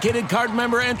Amex dedicated card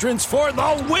member entrance for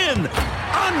the win!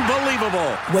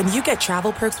 Unbelievable! When you get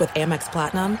travel perks with Amex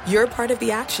Platinum, you're part of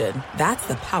the action. That's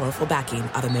the powerful backing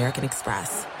of American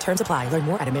Express. Terms apply. Learn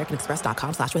more at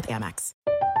americanexpress.com/withAmex.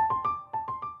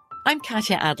 I'm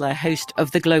Katya Adler, host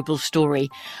of The Global Story.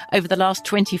 Over the last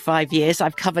 25 years,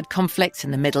 I've covered conflicts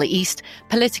in the Middle East,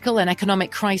 political and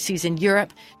economic crises in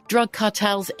Europe, drug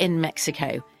cartels in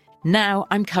Mexico. Now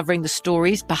I'm covering the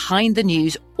stories behind the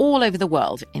news all over the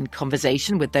world in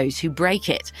conversation with those who break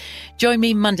it. Join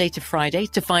me Monday to Friday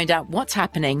to find out what's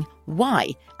happening, why,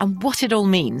 and what it all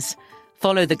means.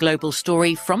 Follow The Global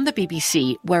Story from the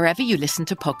BBC wherever you listen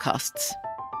to podcasts.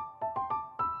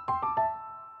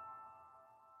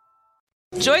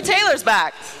 Joy Taylor's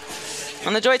back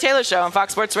on The Joy Taylor Show on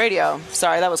Fox Sports Radio.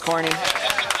 Sorry, that was corny.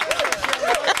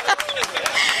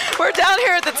 We're down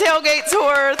here at the Tailgate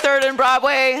Tour, 3rd and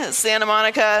Broadway, Santa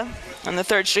Monica, on the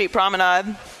 3rd Street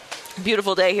Promenade.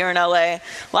 Beautiful day here in L.A.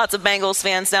 Lots of Bengals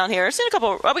fans down here. I've seen a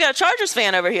couple. Oh, we got a Chargers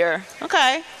fan over here.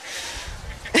 Okay.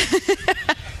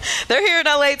 They're here in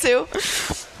L.A. too.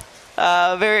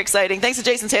 Very exciting. Thanks to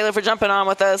Jason Taylor for jumping on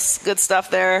with us. Good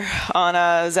stuff there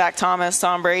on Zach Thomas,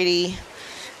 Tom Brady,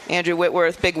 Andrew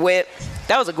Whitworth, Big Wit.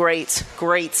 That was a great,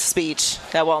 great speech,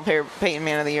 that Walter Payton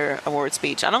Man of the Year award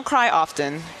speech. I don't cry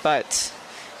often, but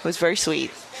it was very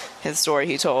sweet, his story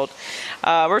he told.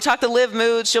 We're talking to Liv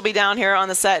Moods. She'll be down here on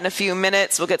the set in a few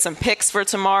minutes. We'll get some picks for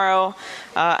tomorrow.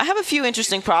 I have a few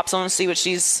interesting props. I want to see what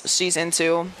she's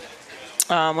into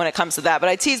when it comes to that. But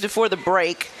I teased before the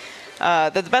break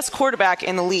that the best quarterback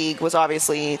in the league was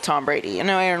obviously Tom Brady. I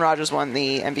know Aaron Rodgers won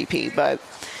the MVP,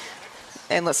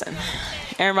 and listen,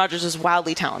 Aaron Rodgers is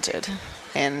wildly talented.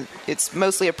 And it's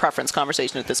mostly a preference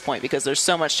conversation at this point because there's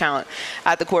so much talent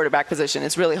at the quarterback position.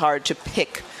 It's really hard to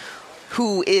pick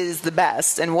who is the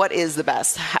best and what is the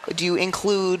best. Do you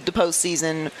include the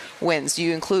postseason wins? Do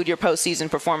you include your postseason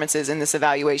performances in this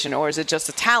evaluation, or is it just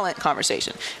a talent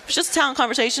conversation? If it's just a talent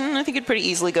conversation, I think it pretty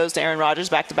easily goes to Aaron Rodgers,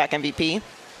 back-to-back MVP.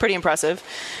 Pretty impressive.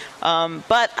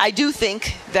 But I do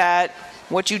think that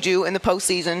what you do in the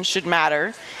postseason should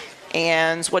matter,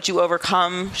 and what you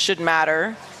overcome should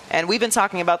matter. And we've been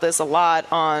talking about this a lot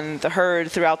on The Herd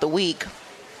throughout the week,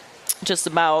 just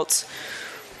about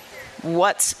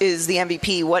what is the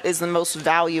MVP, what is the most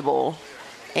valuable.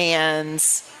 And,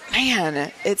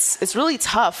 man, it's really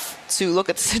tough to look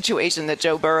at the situation that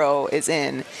Joe Burrow is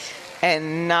in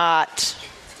and not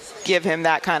give him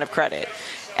that kind of credit.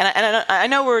 And I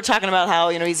know we're talking about how,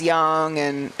 he's young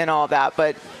and all of that,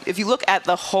 but if you look at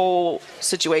the whole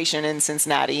situation in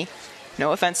Cincinnati,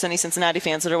 no offense to any Cincinnati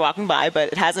fans that are walking by,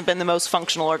 but it hasn't been the most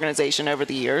functional organization over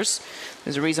the years.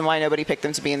 There's a reason why nobody picked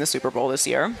them to be in the Super Bowl this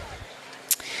year.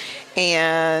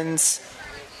 And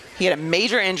he had a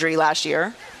major injury last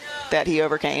year that he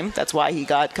overcame. That's why he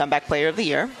got Comeback Player of the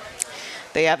Year.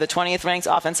 They have the 20th ranked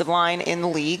offensive line in the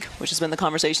league, which has been the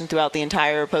conversation throughout the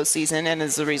entire postseason and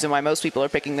is the reason why most people are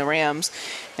picking the Rams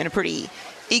in a pretty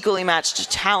equally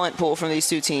matched talent pool from these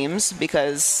two teams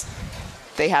because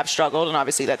they have struggled, and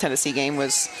obviously that Tennessee game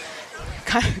was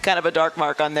kind of a dark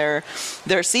mark on their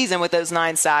season with those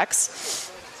 9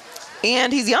 sacks.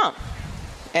 And he's young,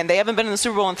 and they haven't been in the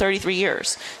Super Bowl in 33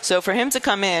 years. So for him to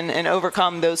come in and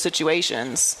overcome those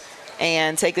situations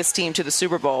and take this team to the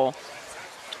Super Bowl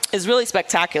is really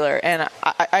spectacular. And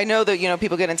I know that,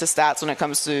 people get into stats when it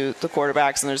comes to the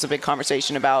quarterbacks, and there's a big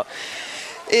conversation about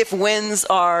if wins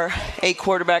are a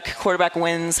quarterback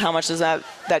wins, how much does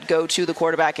that go to the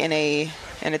quarterback in a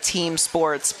team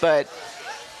sports? But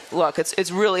look,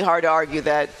 it's really hard to argue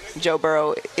that Joe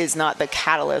Burrow is not the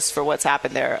catalyst for what's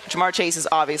happened there. Jamar Chase is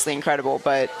obviously incredible,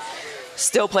 but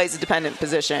still plays a dependent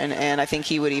position, and I think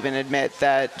he would even admit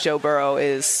that Joe Burrow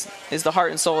is the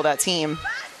heart and soul of that team.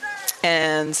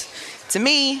 And to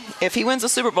me, if he wins the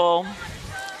Super Bowl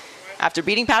after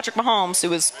beating Patrick Mahomes,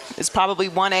 who is probably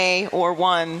 1A or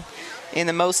 1 in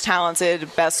the most talented,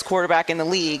 best quarterback in the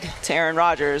league, to Aaron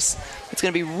Rodgers, it's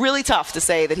going to be really tough to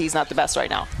say that he's not the best right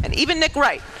now. And even Nick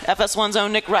Wright, FS1's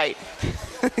own Nick Wright,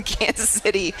 Kansas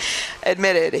City,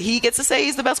 admitted he gets to say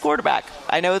he's the best quarterback.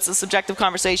 I know it's a subjective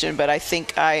conversation, but I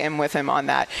think I am with him on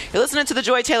that. You're listening to The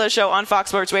Joy Taylor Show on Fox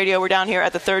Sports Radio. We're down here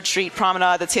at the 3rd Street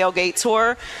Promenade, the Tailgate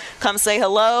Tour. Come say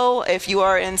hello if you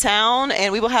are in town,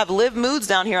 and we will have Liv Moods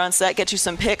down here on set, get you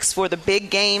some picks for the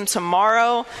big game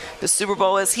tomorrow. The Super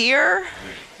Bowl is here.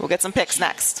 We'll get some picks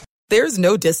next. There's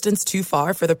no distance too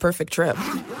far for the perfect trip.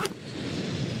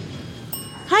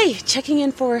 Hi, checking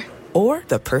in for... Or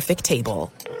the perfect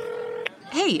table.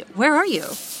 Hey, where are you?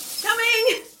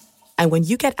 Coming! And when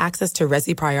you get access to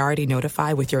Resi Priority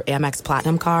Notify with your Amex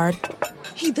Platinum card...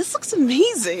 Hey, this looks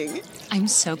amazing. I'm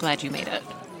so glad you made it.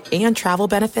 And travel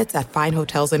benefits at fine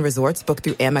hotels and resorts booked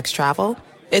through Amex Travel,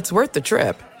 it's worth the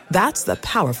trip. That's the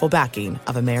powerful backing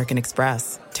of American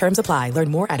Express. Terms apply. Learn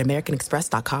more at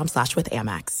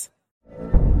americanexpress.com/withAmex.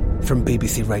 From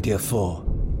BBC Radio 4,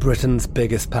 Britain's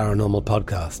biggest paranormal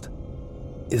podcast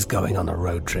is going on a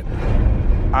road trip.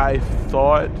 I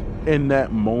thought in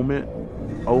that moment,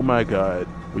 oh my God,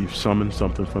 we've summoned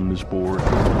something from this board.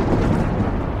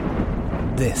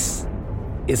 This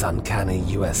is Uncanny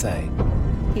USA.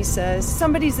 He says,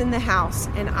 somebody's in the house,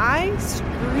 and I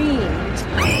screamed.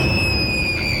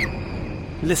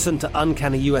 Listen to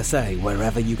Uncanny USA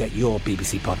wherever you get your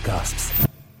BBC podcasts,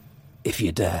 if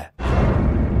you dare.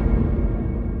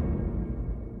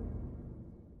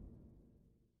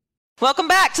 Welcome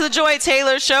back to the Joy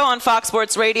Taylor Show on Fox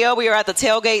Sports Radio. We are at the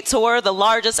Tailgate Tour, the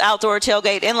largest outdoor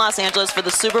tailgate in Los Angeles for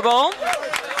the Super Bowl.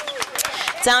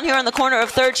 Down here on the corner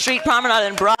of 3rd Street Promenade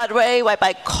and Broadway, right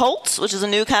by Colt's, which is a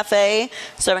new cafe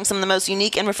serving some of the most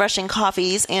unique and refreshing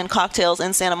coffees and cocktails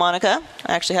in Santa Monica.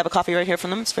 I actually have a coffee right here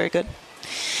from them. It's very good.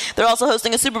 They're also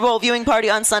hosting a Super Bowl viewing party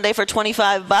on Sunday for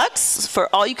 $25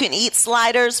 for all-you-can-eat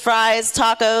sliders, fries,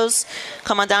 tacos.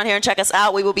 Come on down here and check us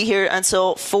out. We will be here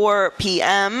until 4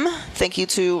 p.m. Thank you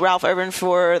to Ralph Urban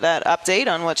for that update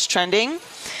on what's trending.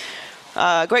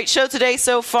 Great show today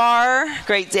so far.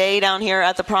 Great day down here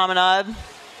at the Promenade.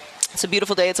 It's a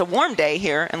beautiful day. It's a warm day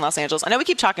here in Los Angeles. I know we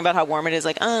keep talking about how warm it is.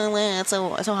 Like, oh, man, it's so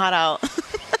hot out.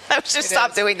 I should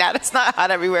stop doing that. It's not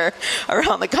hot everywhere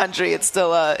around the country. It's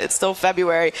still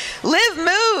February. Liv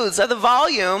Moods of The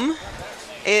Volume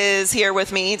is here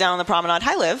with me down on the Promenade.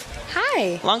 Hi, Liv.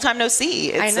 Hi. Long time no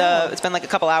see. I know. It's been like a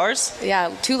couple hours.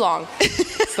 Yeah, too long.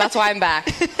 So that's why I'm back.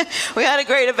 We had a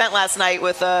great event last night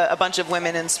with a bunch of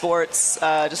women in sports,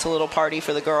 just a little party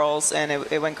for the girls, and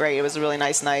it went great. It was a really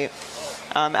nice night.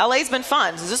 LA's been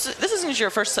fun. Is this your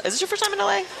first time in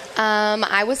LA?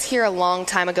 I was here a long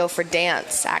time ago for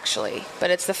dance, actually,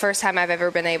 but it's the first time I've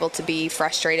ever been able to be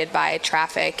frustrated by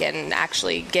traffic and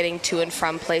actually getting to and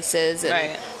from places. And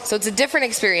right. So it's a different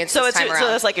experience this time around. So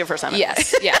that's like your first time.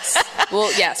 Yes. Well,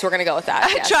 yes, we're going to go with that.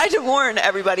 I tried to warn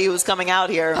everybody who was coming out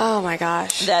here. Oh my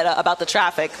gosh. That about the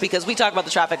traffic, because we talk about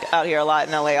the traffic out here a lot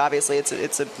in LA. Obviously, it's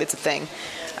a thing.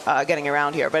 Getting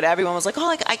around here, but everyone was like, "Oh,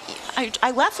 like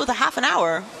I left with a half an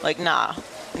hour." Like, nah,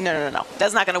 no,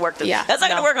 that's not going to work. That's not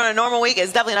going to work on a normal week.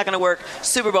 It's definitely not going to work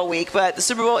Super Bowl week. But the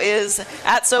Super Bowl is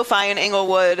at SoFi in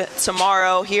Inglewood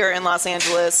tomorrow here in Los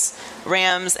Angeles.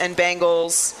 Rams and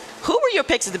Bengals. Who were your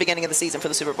picks at the beginning of the season for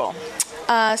the Super Bowl?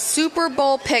 Super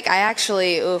Bowl pick. I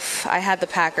had the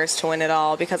Packers to win it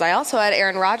all because I also had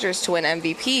Aaron Rodgers to win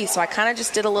MVP. So I kind of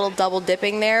just did a little double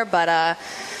dipping there, but.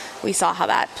 We saw how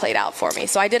that played out for me.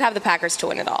 So I did have the Packers to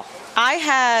win it all. I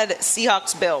had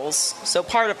Seahawks Bills. So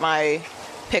part of my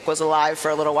pick was alive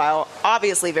for a little while.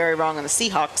 Obviously very wrong on the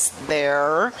Seahawks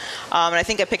there. And I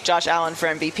think I picked Josh Allen for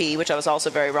MVP, which I was also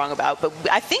very wrong about. But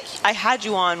I think I had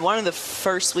you on one of the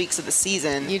first weeks of the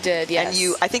season. You did, yes.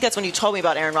 And I think that's when you told me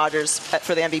about Aaron Rodgers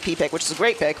for the MVP pick, which is a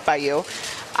great pick by you.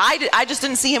 I just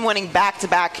didn't see him winning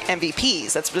back-to-back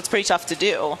MVPs. That's pretty tough to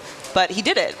do. But he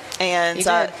did it. And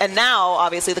now,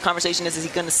 obviously, the conversation is he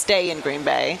going to stay in Green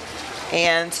Bay?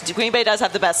 And Green Bay does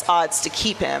have the best odds to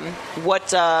keep him.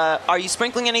 What are you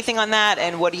sprinkling anything on that?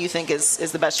 And what do you think is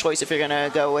the best choice if you're going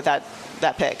to go with that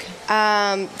pick?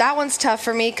 That one's tough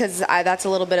for me because that's a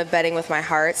little bit of betting with my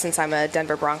heart since I'm a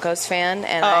Denver Broncos fan.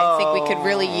 And I think we could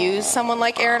really use someone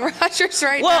like Aaron Rodgers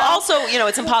right now. Well, also,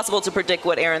 it's impossible to predict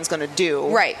what Aaron's going to do.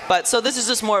 Right. But so this is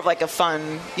just more of like a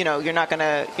fun, you're not going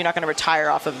to retire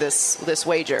off of this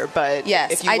wager. But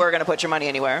yes, if you were going to put your money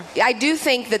anywhere. I do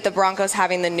think that the Broncos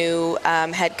having the new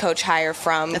head coach hire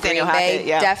from Nathaniel Green Bay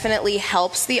Hackett, definitely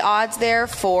helps the odds there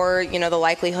for, the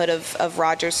likelihood of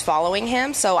Rodgers following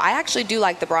him. So I actually do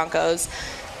like the Broncos.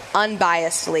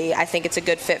 Unbiasedly, I think it's a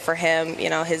good fit for him.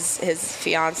 His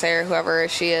fiance or whoever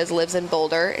she is lives in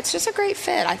Boulder. It's just a great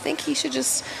fit. I think he should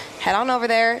just head on over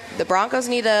there. The Broncos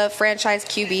need a franchise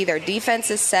QB. Their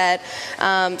defense is set.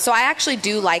 So I actually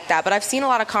do like that. But I've seen a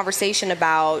lot of conversation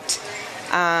about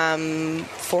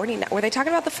 49. Were they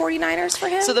talking about the 49ers for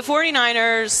him? So the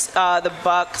 49ers, the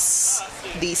Bucks,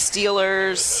 the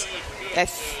Steelers,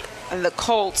 and the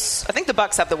Colts. I think the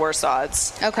Bucks have the worst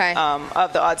odds. Okay.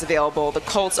 Of the odds available. The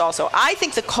Colts also. I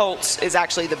think the Colts is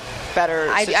actually the better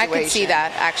situation. I could see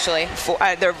that, actually.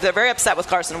 They're very upset with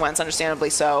Carson Wentz, understandably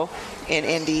so, in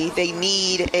Indy. They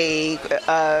need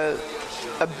a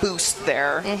boost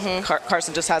there. Mm-hmm.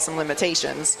 Carson just has some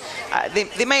limitations.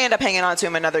 They may end up hanging on to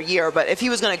him another year, but if he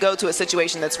was going to go to a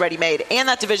situation that's ready-made, and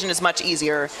that division is much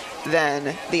easier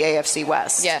than the AFC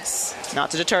West. Yes.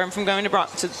 Not to deter him from going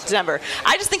to Denver.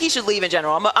 I just think he should leave in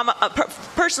general.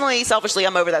 Personally, selfishly,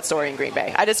 I'm over that story in Green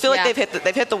Bay. I just feel like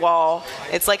they've hit the wall.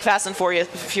 It's like Fast and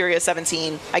Furious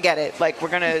 17. I get it. Like, we're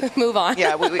going to move on.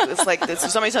 Yeah, it's like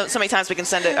so many times we can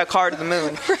send a car to the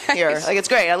moon here. Like, it's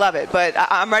great. I love it. But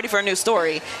I'm ready for a new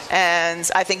story. And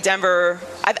I think Denver,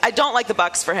 I don't like the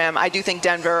Bucks for him. I do think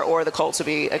Denver or the Colts would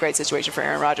be a great situation for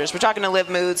Aaron Rodgers. We're talking to Liv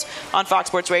Moods on Fox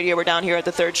Sports Radio. We're down here at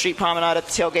the 3rd Street Promenade at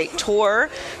the Tailgate Tour.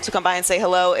 So come by and say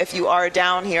hello if you are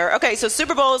down here. Okay, so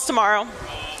Super Bowl is tomorrow.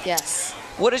 Yes.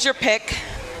 What is your pick?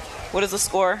 What is the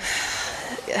score?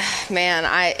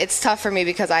 Man, it's tough for me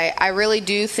because I really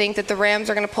do think that the Rams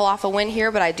are going to pull off a win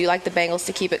here, but I do like the Bengals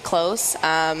to keep it close.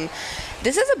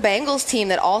 This is a Bengals team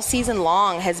that all season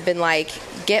long has been like,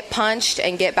 get punched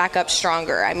and get back up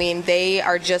stronger. I mean, they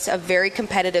are just a very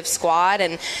competitive squad,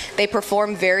 and they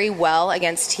perform very well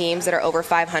against teams that are over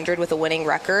 500 with a winning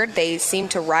record. They seem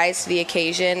to rise to the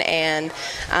occasion and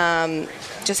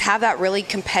just have that really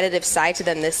competitive side to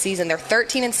them this season. They're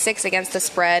 13-6 against the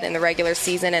spread in the regular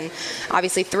season, and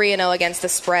obviously 3-0 against the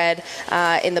spread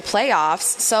in the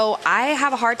playoffs. So I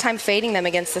have a hard time fading them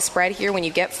against the spread here. When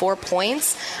you get 4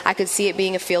 points, I could see it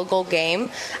being a field goal game.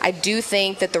 I do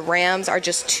think that the Rams are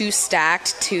just too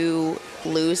stacked to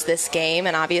lose this game,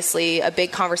 and obviously a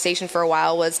big conversation for a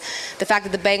while was the fact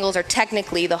that the Bengals are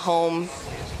technically the home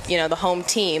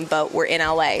team, but we're in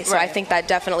LA. So right. I think that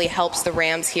definitely helps the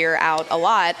Rams here out a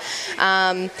lot.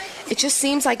 It just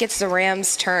seems like it's the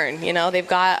Rams' turn. They've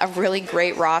got a really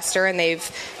great roster, and they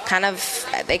kind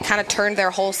of turned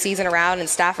their whole season around, and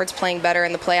Stafford's playing better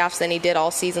in the playoffs than he did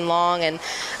all season long. And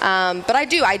but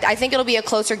I think it'll be a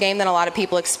closer game than a lot of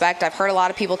people expect. I've heard a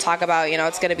lot of people talk about,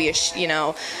 it's going to be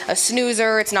a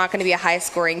snoozer. It's not going to be a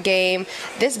high-scoring game.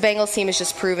 This Bengals team has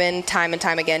just proven time and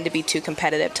time again to be too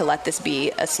competitive to let this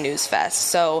be a snooze fest.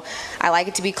 So I like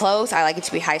it to be close. I like it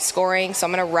to be high-scoring. So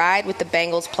I'm going to ride with the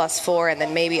Bengals +4, and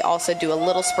then maybe also do a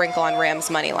little sprinkle on Rams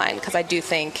money line because I do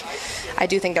think they're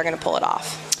going to pull it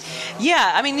off.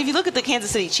 Yeah, I mean, if you look at the Kansas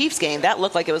City Chiefs game, that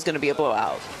looked like it was going to be a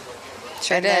blowout.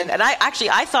 Sure did. And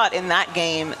I thought in that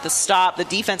game, the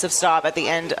defensive stop at the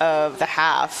end of the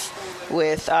half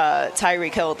with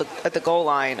Tyreek Hill at the goal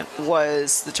line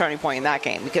was the turning point in that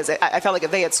game, because I felt like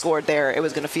if they had scored there, it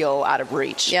was going to feel out of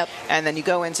reach. Yep. And then you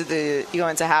go into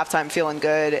halftime feeling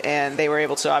good, and they were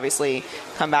able to obviously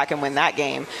come back and win that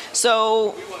game.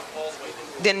 So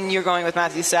then you're going with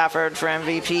Matthew Stafford for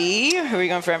MVP. Who are you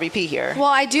going for MVP here? Well,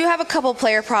 I do have a couple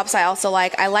player props I also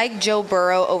like. I like Joe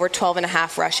Burrow over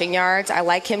 12.5 rushing yards. I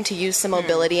like him to use some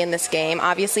mobility in this game.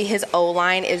 Obviously, his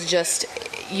O-line is just,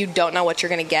 you don't know what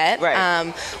you're going to get,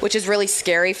 right. Which is really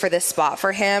scary for this spot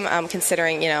for him,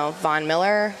 considering, Von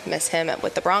Miller, miss him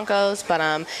with the Broncos, but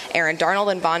Aaron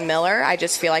Darnold and Von Miller, I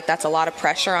just feel like that's a lot of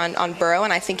pressure on Burrow,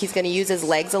 and I think he's going to use his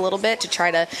legs a little bit to try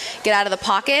to get out of the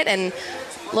pocket, and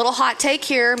Little hot take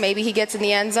here. Maybe he gets in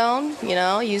the end zone,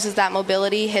 uses that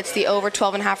mobility, hits the over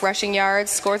 12.5 rushing yards,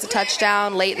 scores a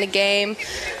touchdown late in the game.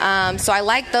 So I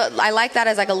like that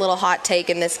as like a little hot take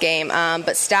in this game.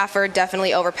 But Stafford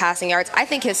definitely over passing yards. I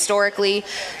think historically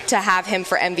to have him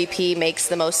for MVP makes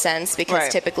the most sense because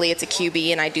typically it's a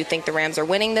QB, and I do think the Rams are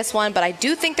winning this one. But I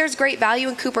do think there's great value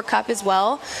in Cooper Kupp as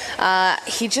well.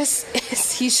 He's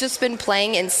just been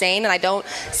playing insane, and I don't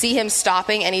see him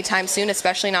stopping anytime soon,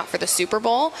 especially not for the Super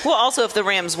Bowl. Well, also, if the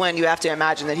Rams win, you have to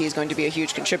imagine that he's going to be a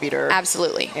huge contributor.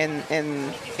 Absolutely.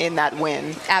 In that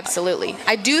win. Absolutely.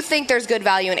 I do think there's good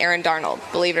value in Aaron Darnold,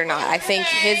 believe it or not. I think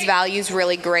his value is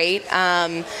really great.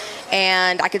 And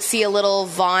I could see a little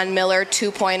Von Miller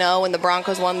 2.0 when the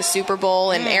Broncos won the Super Bowl.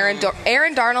 And Aaron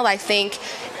Darnold, I think,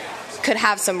 could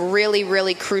have some really,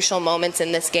 really crucial moments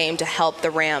in this game to help the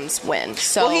Rams win.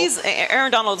 So,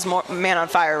 Aaron Donald's man on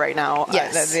fire right now.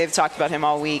 Yes. They've talked about him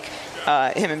all week.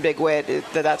 Him and Big Wit,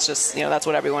 that's just, that's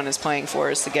what everyone is playing for,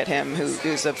 is to get him,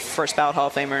 who's a first ballot Hall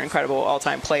of Famer, incredible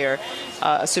all-time player,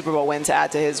 a Super Bowl win to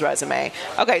add to his resume.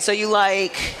 Okay, so you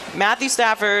like Matthew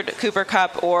Stafford, Cooper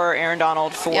Kupp, or Aaron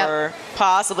Donald for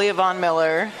possibly a Von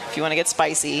Miller, if you want to get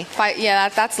spicy.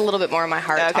 That's a little bit more of my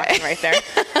heart talking right there.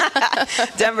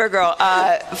 Denver girl.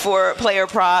 For player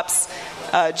props,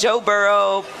 Joe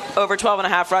Burrow, over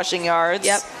 12.5 rushing yards.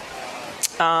 Yep.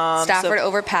 Stafford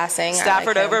over passing.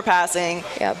 Stafford over passing.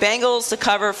 Yep. Bengals to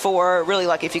cover 4. Really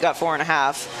lucky if you got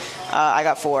 4.5. I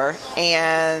got 4.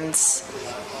 And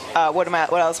what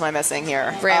else am I missing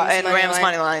here? Rams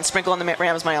money line. Sprinkle in the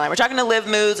Rams money line. We're talking to Liv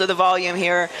Moods of The Volume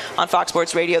here on Fox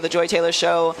Sports Radio, the Joy Taylor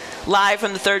Show, live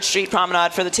from the 3rd Street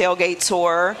Promenade for the Tailgate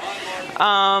Tour.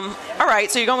 All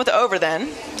right, so you're going with the over then.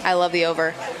 I love the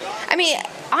over. I mean,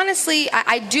 honestly,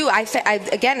 I do.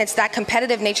 Again, it's that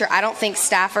competitive nature. I don't think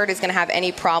Stafford is going to have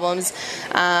any problems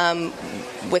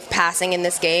with passing in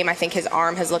this game. I think his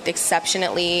arm has looked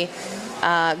exceptionally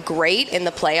great in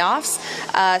the playoffs.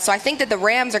 So I think that the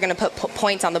Rams are going to put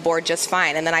points on the board just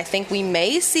fine. And then I think we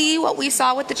may see what we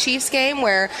saw with the Chiefs game,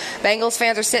 where Bengals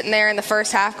fans are sitting there in the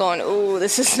first half going, ooh,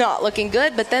 this is not looking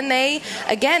good. But then they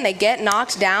get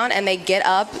knocked down and they get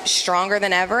up stronger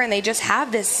than ever. And they just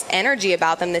have this energy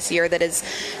about them this year that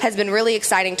has been really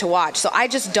exciting to watch. So I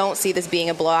just don't see this being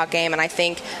a blowout game. And I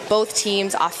think both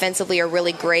teams offensively are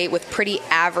really great with pretty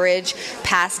average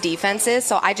pass defenses.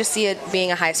 So I just see it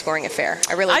being a high-scoring affair.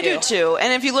 I do too.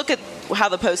 And if you look at how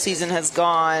the postseason has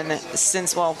gone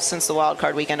since the wild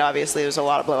card weekend, obviously there's a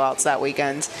lot of blowouts that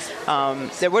weekend.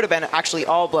 There would have been actually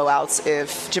all blowouts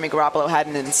if Jimmy Garoppolo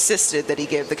hadn't insisted that he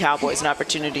give the Cowboys an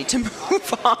opportunity to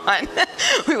move on.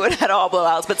 We would have had all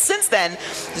blowouts. But since then,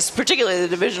 particularly the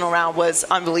divisional round was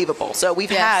unbelievable. So we've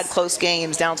had close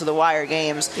games, down to the wire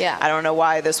games. Yeah. I don't know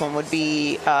why this one would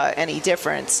be any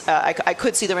different. I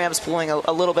could see the Rams pulling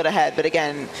a little bit ahead, but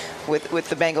again, with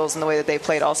the Bengals and the way that they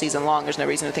played all season long, there's no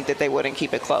reason to think that they wouldn't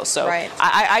keep it close. So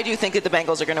I do think that the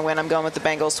Bengals are going to win. I'm going with the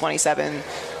Bengals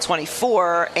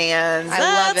 27-24, and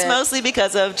that's mostly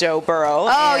because of Joe Burrow.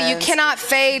 Oh, you cannot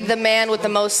fade the man with the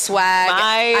most swag.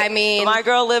 My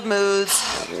girl Liv Moods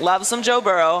loves some Joe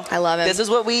Burrow. I love him. This is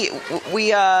what we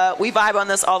vibe on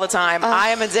this all the time. I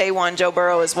am a day one Joe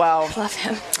Burrow as well. I love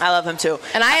him. I love him too.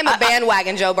 And I am a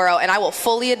bandwagon Joe Burrow, and I will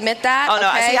fully admit that. Oh no,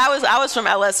 okay? see, I was from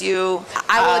LSU.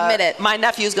 I will admit it. My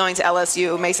nephew's going to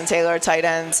LSU. Mason Taylor, tight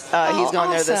end. He's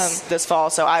going there this fall.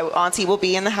 So Auntie will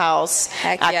be in the house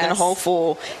acting a whole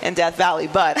fool in Death Valley.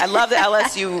 But I love the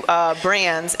LSU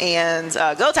brands, and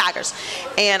go Tigers.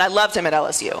 And I loved him at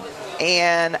LSU.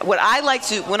 And what I like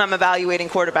to, when I'm evaluating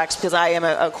quarterbacks, because I am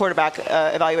a quarterback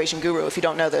evaluation guru, if you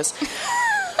don't know this,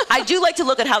 I do like to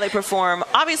look at how they perform.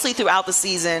 Obviously, throughout the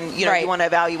season, you want to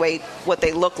evaluate what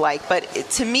they look like. But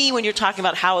to me, when you're talking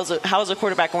about how is a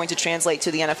quarterback going to translate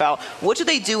to the NFL, what do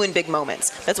they do in big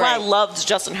moments? That's why I loved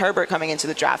Justin Herbert coming into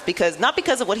the draft, not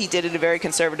because of what he did at a very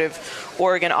conservative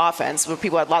Oregon offense, where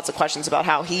people had lots of questions about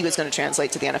how he was going to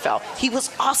translate to the NFL. He was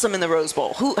awesome in the Rose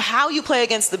Bowl. How you play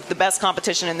against the best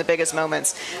competition in the biggest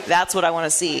moments, that's what I want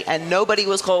to see. And nobody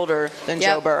was colder than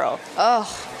Joe Burrow.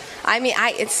 Oh. I mean,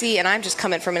 and I'm just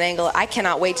coming from an angle. I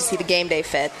cannot wait to see the game day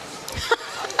fit.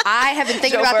 I have been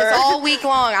thinking about this all week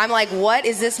long. I'm like, what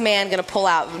is this man going to pull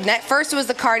out? First it was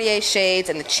the Cartier shades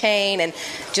and the chain and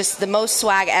just the most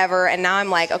swag ever. And now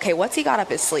I'm like, okay, what's he got up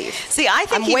his sleeve? See,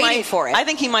 I'm waiting for it. I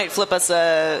think he might flip us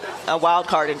a wild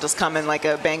card and just come in like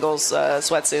a Bengals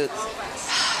sweatsuit.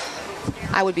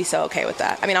 I would be so okay with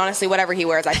that. I mean, honestly, whatever he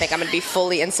wears, I think I'm going to be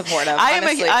fully in support of.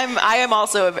 I am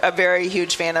also a very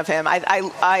huge fan of him.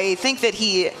 I think that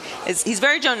he's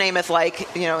very Joe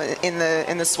Namath-like,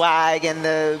 in the swag and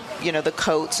the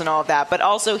coats and all of that. But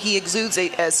also he exudes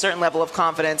a certain level of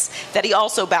confidence that he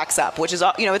also backs up, which is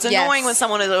it's annoying when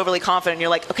someone is overly confident and you're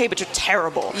like, okay, but you're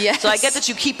terrible. Yes. So I get that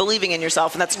you keep believing in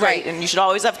yourself, and that's great, and you should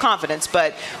always have confidence.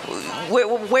 But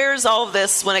where's all of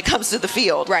this when it comes to the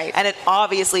field? Right. And it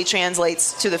obviously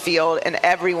translates to the field, and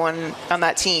everyone on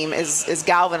that team is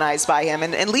galvanized by him.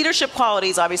 And leadership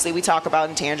qualities, obviously, we talk about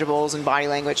intangibles and body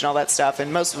language and all that stuff, and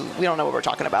we don't know what we're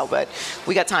talking about, but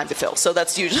we got time to fill. So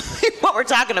that's usually what we're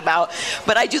talking about.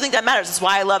 But I do think that matters. That's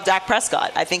why I love Dak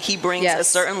Prescott. I think he brings a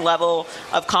certain level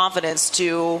of confidence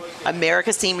to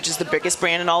America's team, which is the biggest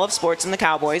brand in all of sports, and the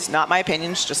Cowboys. Not my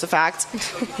opinion, it's just a fact. I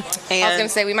was going to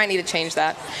say, we might need to change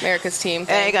that. America's team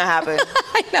thing. It ain't going to happen.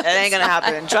 It ain't going to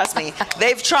happen. Trust me.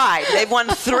 They've tried. They've won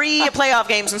 3 playoff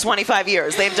games in 25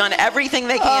 years. They've done everything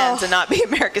they can to not be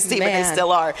America's team, and they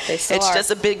still are. It's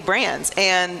just a big brand.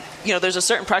 And, there's a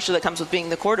certain pressure that comes with being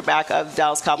the quarterback of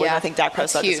Dallas Cowboys. And I think Dak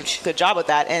Prescott does a good job with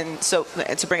that. And so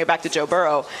to bring it back to Joe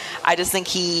Burrow, I just think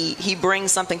he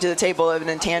brings something to the table of an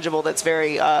intangible that's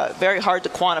very, very hard to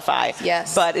quantify.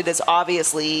 Yes. But it has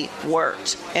obviously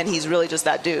worked. And he's really just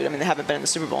that dude. I mean, they haven't been in the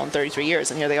Super Bowl in 33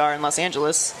 years, and here they are in Los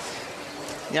Angeles.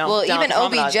 Well, even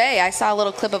OBJ, I saw a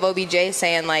little clip of OBJ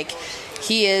saying, like,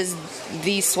 he is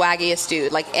the swaggiest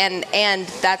dude. Like, and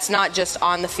that's not just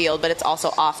on the field, but it's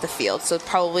also off the field. So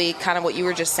probably kind of what you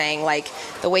were just saying, like,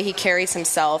 the way he carries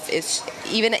himself is,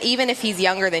 even if he's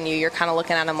younger than you, you're kind of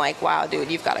looking at him like, wow,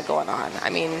 dude, you've got it going on. I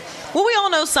mean, well, we all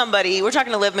know somebody. We're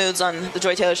talking to Liv Moods on the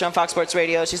Joy Taylor Show on Fox Sports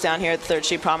Radio. She's down here at the 3rd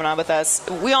Street Promenade with us.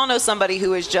 We all know somebody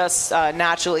who is just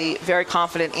naturally very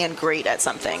confident and great at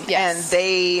something. Yes. And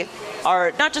they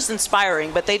are not just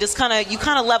inspiring, but they just you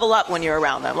kind of level up when you're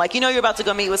around them. Like, you're about to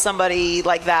go meet with somebody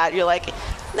like that. You're like,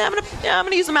 nah, I'm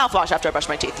gonna use a mouthwash after I brush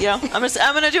my teeth. I'm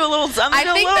gonna do a little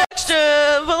extra,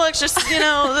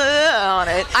 on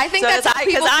it. I think that's how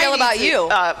people feel about you.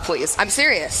 Please, I'm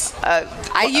serious.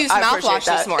 I used mouthwash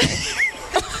this morning.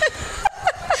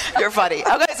 You're funny.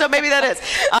 Okay, so maybe that is.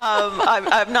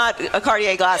 I'm not a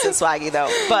Cartier glasses swaggy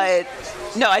though, but.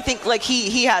 No, I think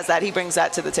he has that. He brings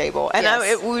that to the table. And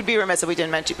it would be remiss if we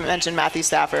didn't mention Matthew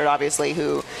Stafford, obviously,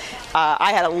 who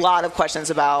I had a lot of questions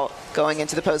about going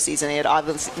into the postseason. He had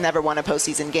obviously never won a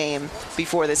postseason game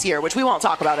before this year, which we won't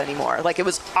talk about anymore. Like, it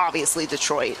was obviously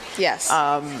Detroit. Yes.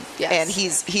 Yes. And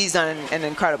he's done an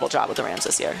incredible job with the Rams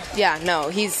this year. Yeah, no,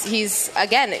 he's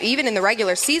again, even in the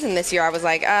regular season this year, I was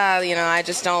like, I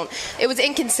just don't. It was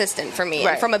inconsistent for me.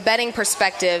 Right. And from a betting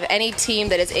perspective, any team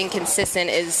that is inconsistent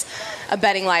is a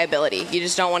betting liability. You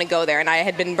just don't want to go there. And I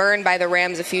had been burned by the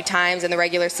Rams a few times in the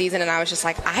regular season, and I was just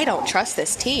like, I don't trust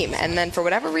this team. And then for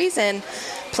whatever reason,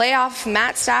 playoff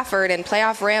Matt Stafford and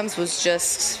playoff Rams was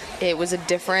just, it was a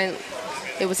different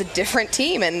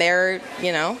team, and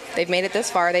they've made it this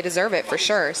far. They deserve it for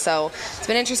sure. So it's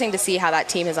been interesting to see how that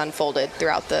team has unfolded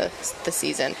throughout the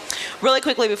season. Really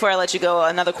quickly before I let you go,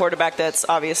 another quarterback that's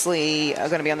obviously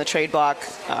going to be on the trade block,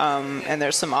 and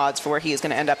there's some odds for where he is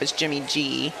going to end up, is Jimmy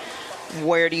G.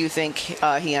 Where do you think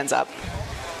he ends up?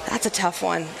 That's a tough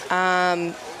one.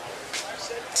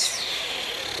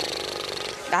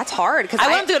 That's hard because I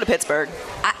want him to go to Pittsburgh.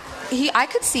 I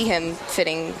could see him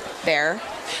fitting there.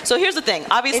 So here's the thing.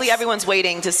 Obviously, everyone's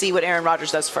waiting to see what Aaron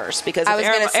Rodgers does first, because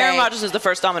if Aaron Rodgers is the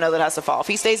first domino that has to fall. If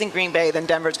he stays in Green Bay, then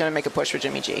Denver's going to make a push for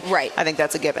Jimmy G. Right. I think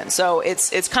that's a given. So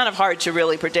it's kind of hard to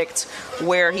really predict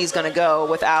where he's going to go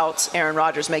without Aaron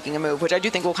Rodgers making a move, which I do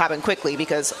think will happen quickly,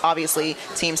 because obviously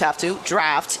teams have to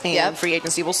draft, and free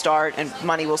agency will start, and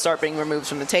money will start being removed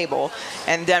from the table.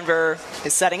 And Denver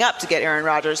is setting up to get Aaron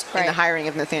Rodgers in the hiring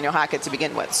of Nathaniel Hackett to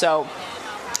begin with. So,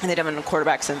 and they haven't been a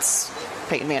quarterback since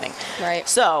Peyton Manning. Right.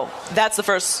 So that's the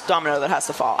first domino that has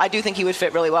to fall. I do think he would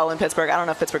fit really well in Pittsburgh. I don't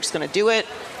know if Pittsburgh's going to do it.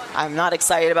 I'm not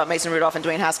excited about Mason Rudolph and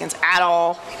Dwayne Haskins at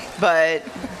all, but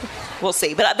we'll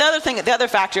see. But the other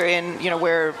factor in,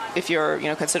 where if you're,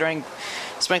 considering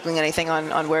sprinkling anything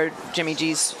on where Jimmy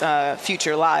G's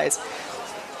future lies,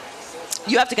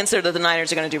 you have to consider that the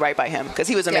Niners are going to do right by him, because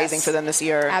he was amazing for them this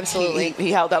year. Absolutely. He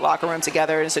held that locker room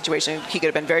together in a situation he could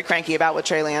have been very cranky about with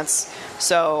Trey Lance.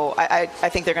 So I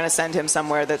think they're going to send him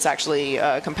somewhere that's actually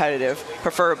competitive,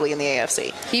 preferably in the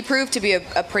AFC. He proved to be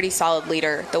a pretty solid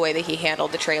leader the way that he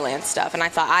handled the Trey Lance stuff. And I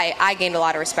thought I gained a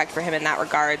lot of respect for him in that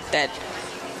regard, that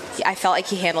I felt like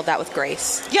he handled that with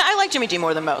grace. Yeah, I like Jimmy G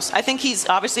more than most. I think he's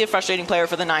obviously a frustrating player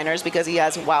for the Niners because he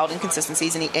has wild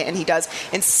inconsistencies, and he does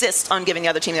insist on giving the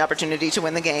other team the opportunity to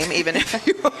win the game, even if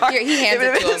he hands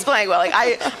it to him. Playing well. Like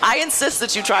I insist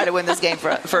that you try to win this game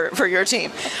for your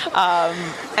team.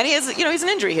 And he has, he's an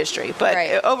injury history,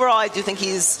 but overall, I do think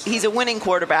he's a winning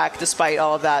quarterback despite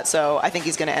all of that. So I think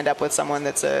he's going to end up with someone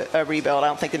that's a rebuild. I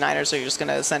don't think the Niners are just going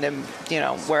to send him,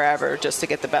 wherever just to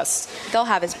get the best. They'll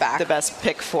have his back. The best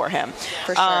pick for him.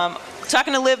 For sure.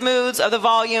 Talking to Liv Moods of The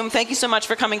Volume, thank you so much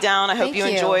for coming down. I hope you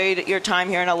enjoyed your time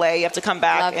here in LA. You have to come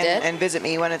back and visit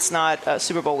me when it's not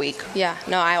Super Bowl week. Yeah,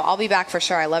 no, I'll be back for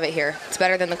sure. I love it here. It's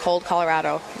better than the cold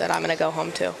Colorado that I'm going to go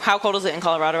home to. How cold is it in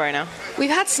Colorado right now? We've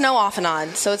had snow off and on,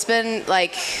 so it's been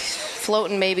like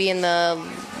floating maybe in the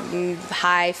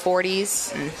high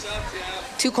 40s.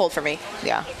 Too cold for me.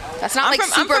 Yeah. That's not I'm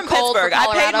super from cold Pittsburgh. for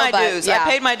Colorado, I paid my but dues. yeah. I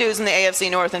paid my dues in the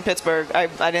AFC North in Pittsburgh. I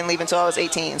didn't leave until I was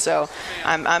 18, so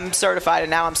I'm certified,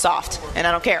 and now I'm soft, and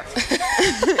I don't care.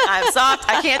 I'm soft.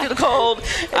 I can't do the cold.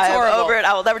 I'm over it.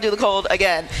 I will never do the cold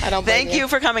again. I don't blame Thank you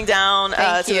for coming down to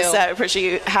the set. I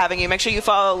appreciate having you. Make sure you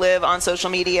follow Liv on social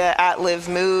media at Liv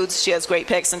Moods. She has great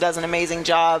picks and does an amazing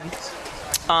job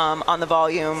on The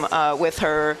Volume with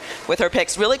her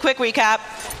picks. Really quick recap.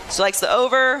 She likes the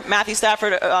over. Matthew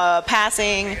Stafford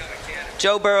passing.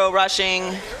 Joe Burrow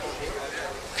rushing.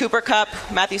 Cooper Kupp,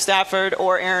 Matthew Stafford,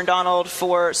 or Aaron Donald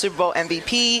for Super Bowl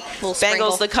MVP.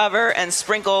 Bengals the cover, and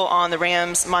sprinkle on the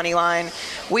Rams money line.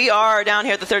 We are down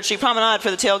here at the 3rd Street Promenade for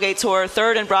the Tailgate Tour,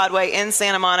 3rd and Broadway in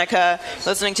Santa Monica,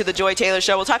 listening to The Joy Taylor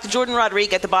Show. We'll talk to Jordan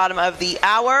Rodriguez at the bottom of the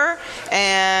hour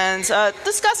and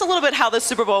discuss a little bit how the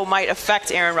Super Bowl might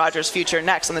affect Aaron Rodgers' future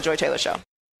next on The Joy Taylor Show.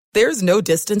 There's no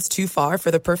distance too far for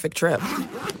the perfect trip.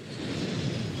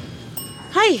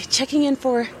 Hi, checking in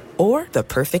for... Or the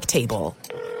perfect table.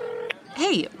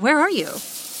 Hey, where are you?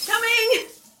 Coming!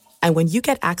 And when you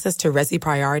get access to Resi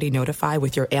Priority Notify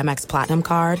with your Amex Platinum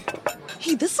card...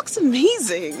 Hey, this looks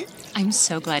amazing. I'm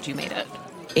so glad you made it.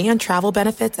 And travel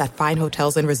benefits at fine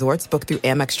hotels and resorts booked through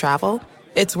Amex Travel,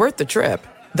 it's worth the trip.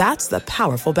 That's the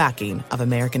powerful backing of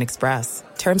American Express.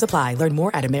 Terms apply. Learn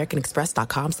more at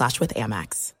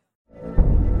americanexpress.com/withAmex.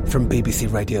 From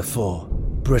BBC Radio 4,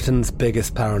 Britain's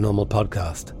biggest paranormal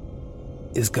podcast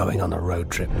is going on a road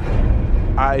trip.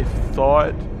 I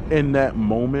thought in that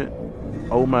moment,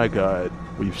 oh my God,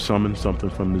 we've summoned something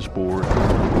from this board.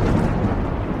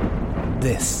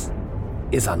 This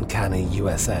is Uncanny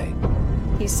USA.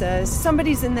 He says,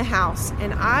 somebody's in the house,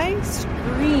 and I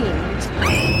screamed.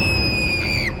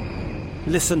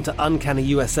 Listen to Uncanny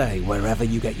USA wherever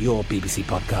you get your BBC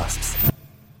podcasts,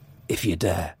 if you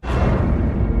dare.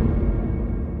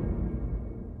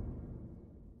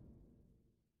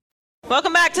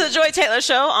 Welcome back to the Joy Taylor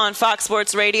Show on Fox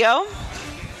Sports Radio.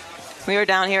 We are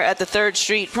down here at the 3rd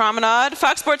Street Promenade.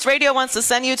 Fox Sports Radio wants to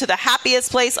send you to the happiest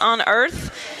place on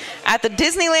earth at the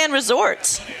Disneyland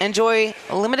Resort. Enjoy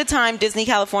a limited-time Disney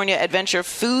California Adventure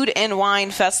Food and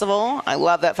Wine Festival. I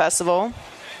love that festival.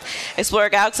 Explore a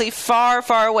galaxy far,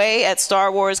 far away at Star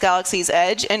Wars Galaxy's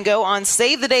Edge and go on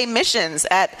save-the-day missions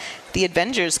at the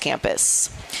Avengers Campus.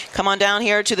 Come on down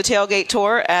here to the Tailgate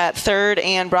Tour at 3rd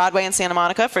and Broadway in Santa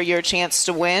Monica for your chance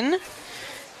to win.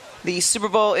 The Super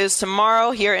Bowl is tomorrow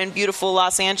here in beautiful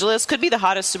Los Angeles. Could be the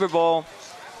hottest Super Bowl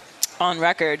on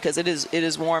record because it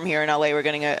is warm here in LA. We're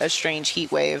getting a strange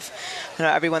heat wave.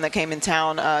 Everyone that came in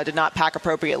town did not pack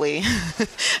appropriately.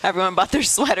 Everyone bought their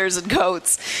sweaters and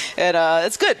coats. And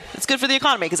it's good. It's good for the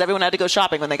economy because everyone had to go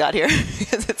shopping when they got here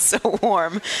because it's so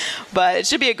warm. But it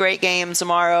should be a great game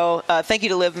tomorrow. Thank you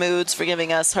to Liv Moods for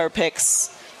giving us her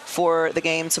picks for the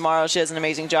game tomorrow. She does an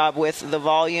amazing job with The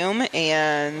Volume.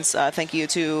 And thank you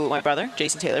to my brother,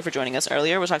 Jason Taylor, for joining us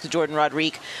earlier. We'll talk to Jordan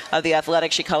Rodriguez of The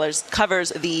Athletic. She covers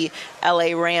the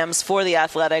LA Rams for The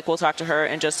Athletic. We'll talk to her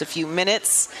in just a few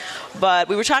minutes. But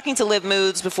we were talking to Liv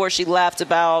Moods before she left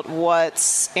about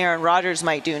what Aaron Rodgers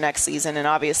might do next season. And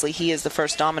obviously he is the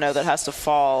first domino that has to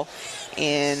fall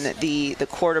in the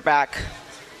quarterback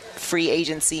free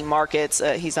agency markets.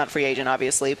 He's not a free agent,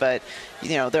 obviously, but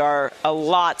there are a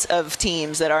lot of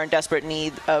teams that are in desperate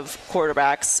need of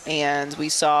quarterbacks, and we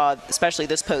saw, especially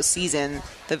this postseason,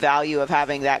 the value of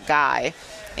having that guy.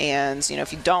 And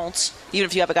if you don't, even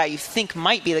if you have a guy you think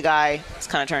might be the guy, it's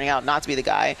kind of turning out not to be the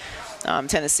guy.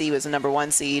 Tennessee was the number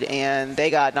 1 seed, and they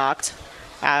got knocked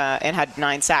and had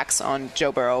 9 sacks on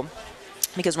Joe Burrow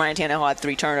because Ryan Tannehill had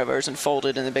 3 turnovers and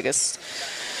folded in the biggest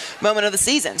moment of the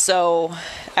season. So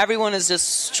everyone is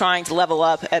just trying to level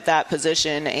up at that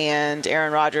position, and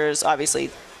Aaron Rodgers obviously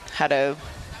had a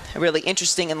really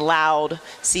interesting and loud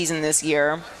season this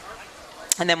year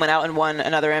and then went out and won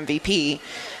another MVP.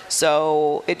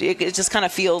 So it just kind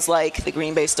of feels like the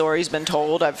Green Bay story's been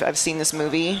told. I've seen this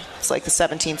movie. It's like the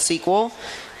 17th sequel.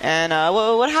 And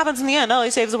what happens in the end? Oh,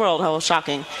 he saves the world. How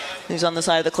shocking. He's on the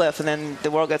side of the cliff, and then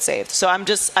the world gets saved. So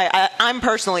I'm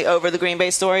personally over the Green Bay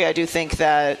story. I do think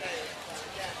that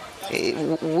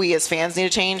we as fans need to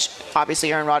change.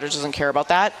 Obviously, Aaron Rodgers doesn't care about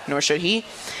that, nor should he.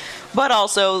 But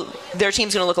also, their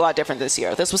team's going to look a lot different this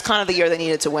year. This was kind of the year they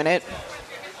needed to win it.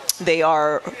 They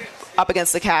are up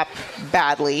against the cap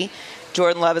badly.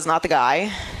 Jordan Love is not the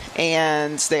guy.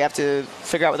 And they have to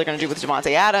figure out what they're going to do with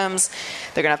Devontae Adams.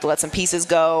 They're going to have to let some pieces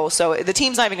go. So the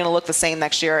team's not even going to look the same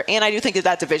next year. And I do think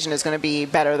that division is going to be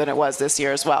better than it was this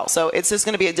year as well. So it's just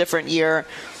going to be a different year.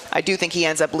 I do think he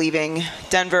ends up leaving.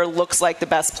 Denver looks like the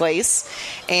best place.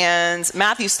 And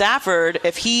Matthew Stafford,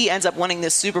 if he ends up winning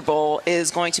this Super Bowl,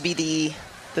 is going to be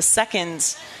the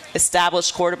second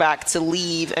established quarterback to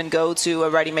leave and go to a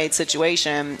ready-made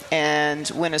situation and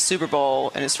win a Super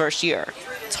Bowl in his first year.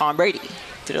 Tom Brady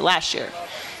did it last year.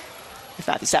 If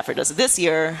Matthew Stafford does it this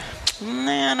year,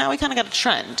 now we kind of got a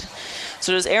trend.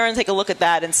 So does Aaron take a look at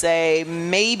that and say,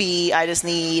 maybe I just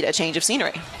need a change of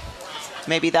scenery?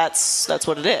 Maybe that's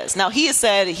what it is. Now, he has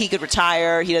said he could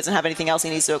retire. He doesn't have anything else he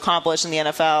needs to accomplish in the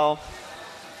NFL.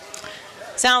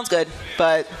 Sounds good,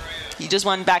 but he just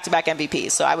won back-to-back MVPs.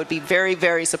 So I would be very,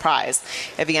 very surprised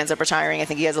if he ends up retiring. I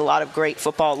think he has a lot of great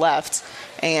football left.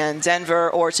 And Denver,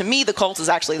 or to me, the Colts is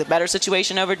actually the better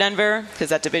situation over Denver because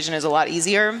that division is a lot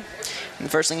easier. And the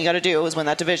first thing you got to do is win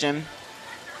that division.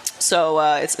 So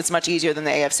it's much easier than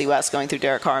the AFC West going through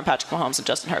Derek Carr and Patrick Mahomes and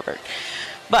Justin Herbert.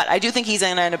 But I do think he's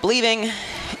going to end up leaving,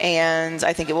 and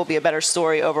I think it will be a better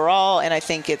story overall. And I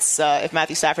think it's if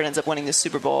Matthew Stafford ends up winning the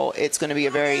Super Bowl, it's going to be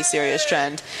a very serious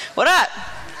trend. What up?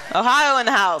 Ohio in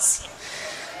the house.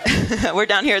 We're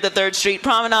down here at the 3rd Street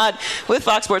Promenade with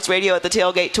Fox Sports Radio at the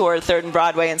Tailgate Tour, 3rd and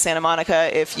Broadway in Santa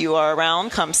Monica. If you are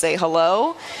around, come say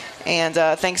hello. And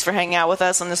thanks for hanging out with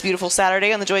us on this beautiful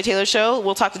Saturday on the Joy Taylor Show.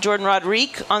 We'll talk to Jordan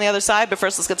Rodrigue on the other side, but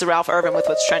first let's get to Ralph Urban with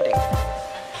what's trending.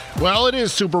 Well, it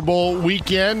is Super Bowl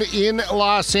weekend in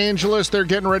Los Angeles. They're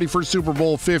getting ready for Super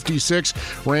Bowl 56.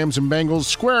 Rams and Bengals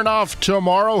squaring off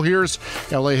tomorrow. Here's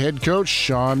LA head coach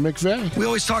Sean McVay. We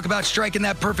always talk about striking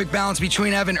that perfect balance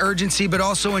between having urgency but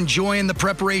also enjoying the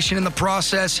preparation and the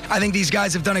process. I think these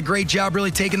guys have done a great job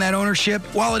really taking that ownership.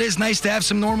 While it is nice to have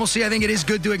some normalcy, I think it is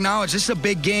good to acknowledge this is a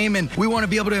big game, and we want to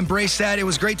be able to embrace that. It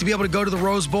was great to be able to go to the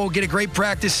Rose Bowl, get a great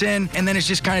practice in, and then it's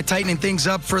just kind of tightening things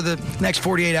up for the next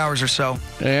 48 hours or so.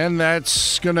 And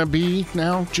that's going to be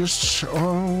now just,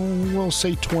 we'll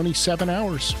say 27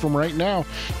 hours from right now.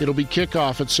 It'll be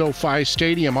kickoff at SoFi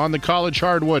Stadium on the college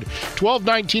hardwood.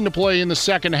 12:19 to play in the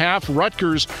second half.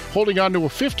 Rutgers holding on to a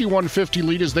 51-50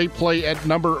 lead as they play at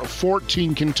number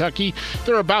 14 Kentucky.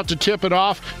 They're about to tip it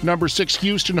off. Number 6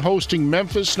 Houston hosting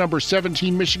Memphis. Number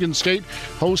 17 Michigan State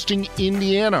hosting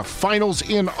Indiana. Finals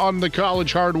in on the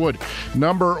college hardwood.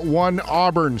 Number 1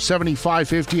 Auburn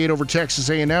 75-58 over Texas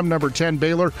A&M. Number 10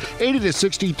 Baylor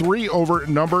 80-63 over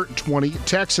number 20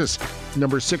 Texas.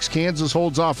 Number 6 Kansas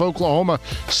holds off Oklahoma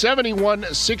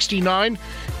 71-69.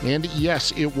 And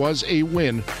yes, it was a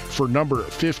win for number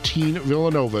 15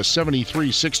 Villanova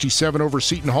 73-67 over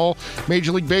Seton Hall.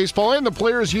 Major League Baseball and the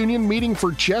Players Union meeting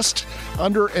for just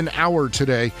under an hour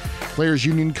today. Players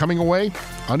Union coming away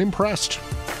unimpressed.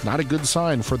 Not a good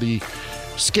sign for the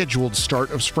scheduled start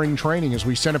of spring training. As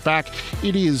we send it back,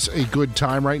 it is a good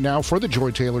time right now for the Joy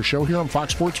Taylor Show here on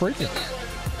Fox Sports Radio.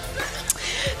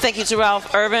 Thank you to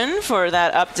Ralph Urban for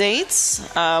that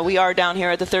update. We are down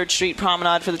here at the 3rd Street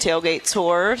Promenade for the Tailgate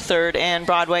Tour, 3rd and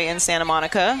Broadway in Santa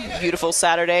Monica. Beautiful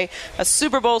Saturday, a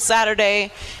Super Bowl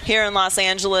Saturday here in Los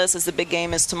Angeles, as the big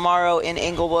game is tomorrow in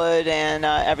Inglewood, and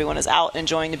everyone is out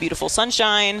enjoying the beautiful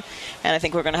sunshine. And I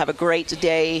think we're going to have a great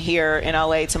day here in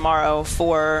LA tomorrow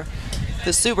for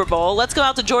the Super Bowl. Let's go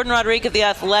out to Jordan Rodrigue of The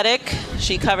Athletic.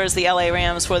 She covers the LA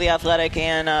Rams for The Athletic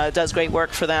and does great work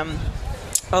for them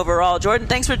overall. Jordan,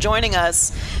 thanks for joining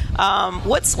us.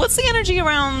 What's the energy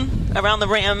around the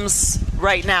Rams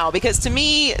right now? Because to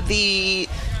me,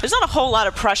 there's not a whole lot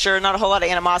of pressure, not a whole lot of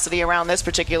animosity around this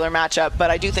particular matchup,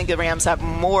 but I do think the Rams have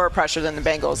more pressure than the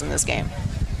Bengals in this game.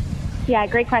 Yeah,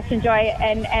 great question, Joy.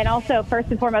 And also, first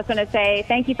and foremost, I want to say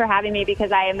thank you for having me,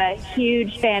 because I am a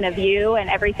huge fan of you and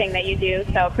everything that you do.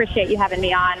 So appreciate you having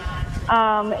me on.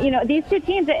 These two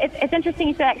teams, it's interesting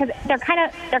you say that, because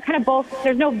they're kind of both,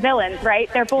 there's no villains,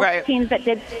 right? They're both teams that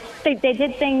did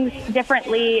things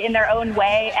differently in their own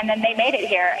way, and then they made it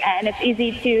here, and it's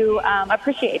easy to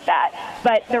appreciate that.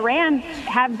 But the Rams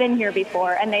have been here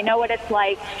before, and they know what it's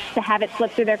like to have it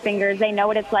slip through their fingers. They know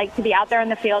what it's like to be out there on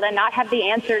the field and not have the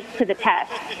answers to the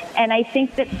test. And I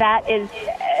think that is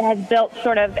has built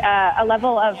sort of a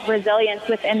level of resilience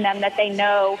within them that they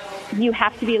know you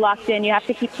have to be locked in. You have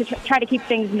to try to keep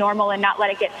things normal and not let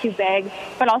it get too big,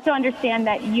 but also understand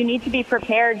that you need to be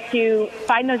prepared to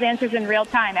find those answers in real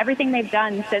time. Everything they've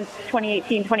done since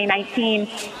 2018, 2019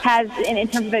 has, in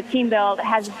terms of a team build,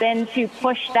 has been to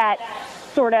push that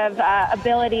sort of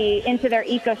ability into their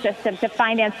ecosystem to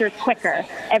find answers quicker.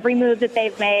 Every move that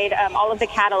they've made, all of the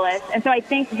catalysts. And so I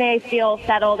think they feel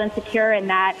settled and secure in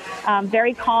that.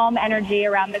 Very calm energy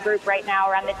around the group right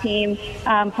now, around the team.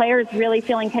 Players really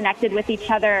feeling connected with each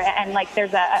other, and like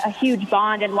there's a huge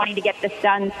bond in wanting to get this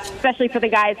done, especially for the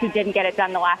guys who didn't get it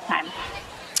done the last time.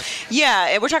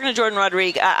 Yeah, we're talking to Jourdan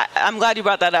Rodrigue. I'm glad you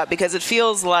brought that up because it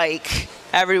feels like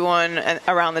everyone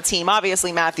around the team.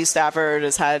 Obviously, Matthew Stafford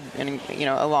has had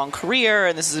a long career,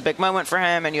 and this is a big moment for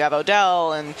him. And you have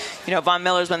Odell, and Von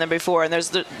Miller's been there before, and there's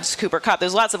Cooper Kupp.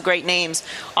 There's lots of great names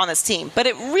on this team, but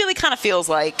it really kind of feels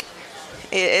like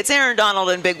it's Aaron Donald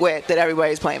and Big Whit that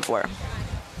everybody's playing for.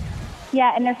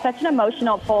 Yeah, and there's such an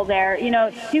emotional pull there.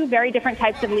 Two very different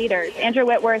types of leaders. Andrew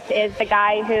Whitworth is the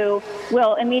guy who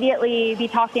will immediately be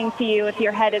talking to you if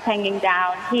your head is hanging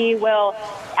down. He will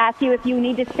ask you if you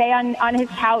need to stay on his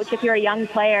couch if you're a young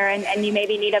player and you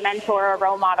maybe need a mentor or a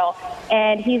role model.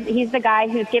 And he's the guy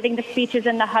who's giving the speeches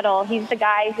in the huddle. He's the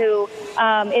guy who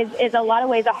is a lot of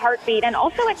ways a heartbeat and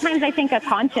also at times I think a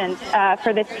conscience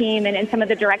for this team and in some of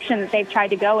the directions they've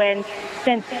tried to go in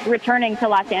since returning to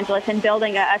Los Angeles and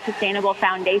building a sustainable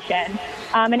foundation.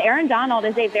 And Aaron Donald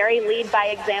is a very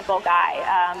lead-by-example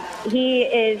guy. He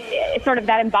is sort of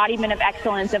that embodiment of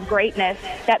excellence, of greatness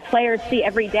that players see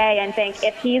every day and think,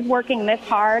 if he's working this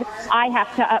hard, I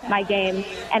have to up my game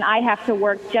and I have to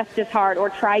work just as hard or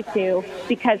try to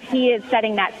because he is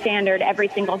setting that standard every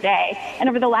single day. And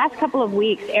over the last couple of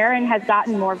weeks, Aaron has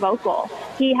gotten more vocal.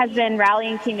 He has been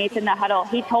rallying teammates in the huddle.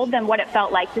 He told them what it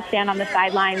felt like to stand on the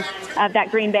sidelines of that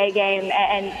Green Bay game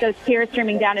and those tears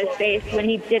streaming down his face when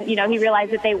he didn't, he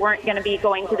realized that they weren't going to be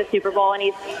going to the Super Bowl and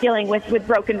he's dealing with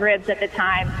broken ribs at the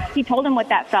time. He told him what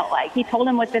that felt like. He told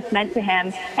him what this meant to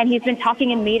him. And he's been talking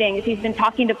in meetings. He's been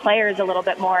talking to players a little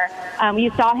bit more.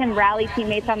 You saw him rally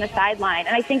teammates on the sideline.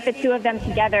 And I think the two of them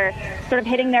together sort of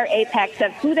hitting their apex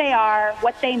of who they are,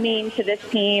 what they mean to this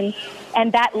team,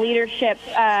 and that leadership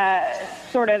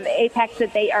sort of apex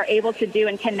that they are able to do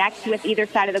and connect with either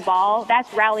side of the ball,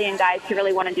 that's rallying guys to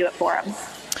really want to do it for them.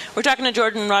 We're talking to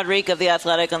Jourdan Rodrigue of The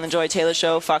Athletic on the Joy Taylor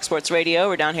Show, Fox Sports Radio.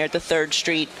 We're down here at the 3rd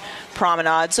Street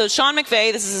Promenade. So Sean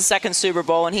McVay, this is his second Super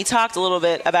Bowl, and he talked a little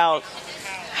bit about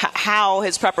how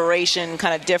his preparation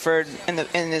kind of differed in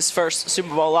his first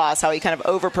Super Bowl loss, how he kind of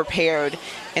over-prepared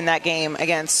in that game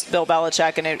against Bill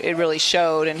Belichick, and it really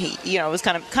showed, and he, it was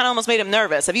kind of almost made him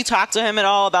nervous. Have you talked to him at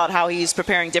all about how he's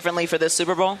preparing differently for this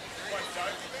Super Bowl?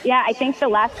 Yeah, I think the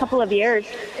last couple of years,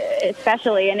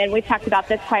 especially, and we've talked about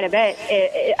this quite a bit,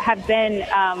 it have been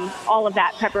all of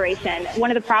that preparation. One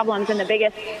of the problems and the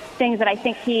biggest things that I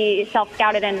think he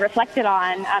self-scouted and reflected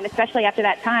on, especially after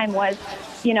that time, was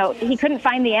he couldn't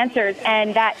find the answers,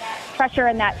 and that pressure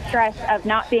and that stress of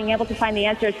not being able to find the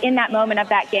answers in that moment of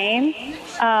that game,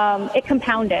 it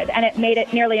compounded, and it made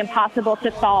it nearly impossible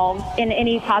to solve in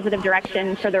any positive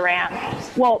direction for the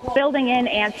Rams. Well, building in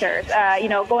answers,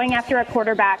 going after a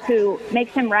quarterback who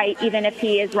makes him right even if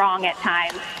he is wrong at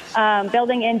times.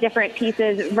 Building in different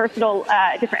pieces, versatile,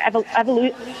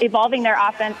 evolving their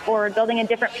offense forward, building in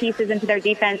different pieces into their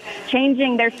defense,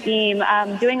 changing their scheme,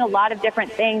 doing a lot of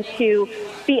different things to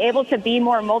be able to be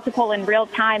more multiple in real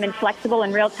time and flexible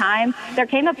in real time. There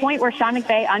came a point where Sean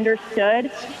McVay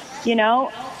understood,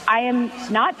 I am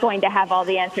not going to have all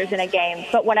the answers in a game,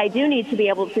 but what I do need to be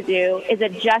able to do is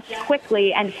adjust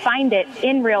quickly and find it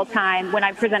in real time when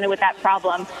I'm presented with that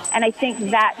problem. And I think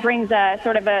that brings a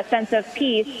sort of a sense of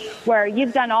peace where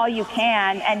you've done all you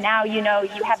can, and now you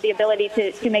have the ability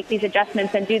to make these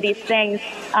adjustments and do these things.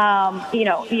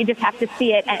 You just have to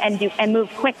see it and move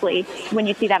quickly when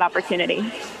you see that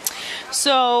opportunity.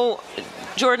 So,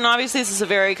 Jourdan, obviously this is a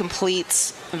very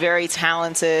complete, very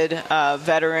talented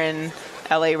veteran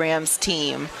LA Rams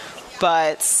team,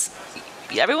 but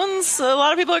a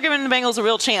lot of people are giving the Bengals a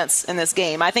real chance in this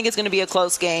game. I think it's going to be a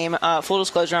close game. Full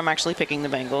disclosure, I'm actually picking the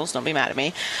Bengals. Don't be mad at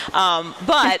me.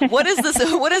 But what is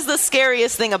the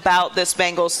scariest thing about this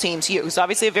Bengals team to you? It's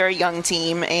obviously a very young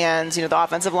team, and the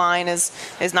offensive line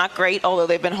is not great, although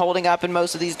they've been holding up in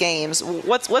most of these games.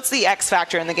 What's the X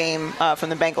factor in the game from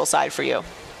the Bengals side for you?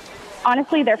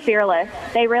 honestly, they're fearless.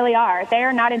 They really are. They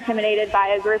are not intimidated by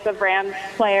a group of Rams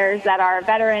players that are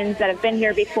veterans, that have been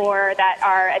here before, that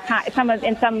are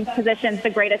in some positions the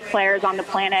greatest players on the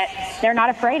planet. They're not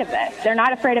afraid of this. They're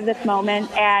not afraid of this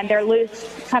moment, and they're loose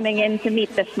coming in to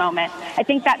meet this moment. I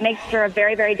think that makes for a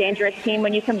very, very dangerous team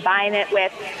when you combine it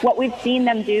with what we've seen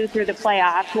them do through the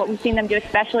playoffs, what we've seen them do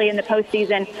especially in the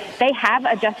postseason. They have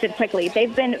adjusted quickly.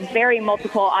 They've been very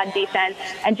multiple on defense,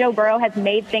 and Joe Burrow has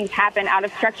made things happen out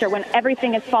of structure. When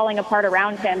everything is falling apart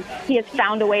around him, he has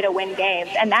found a way to win games,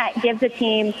 and that gives a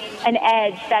team an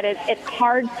edge that it's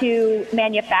hard to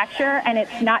manufacture, and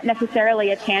it's not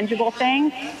necessarily a tangible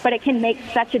thing, but it can make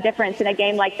such a difference in a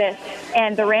game like this.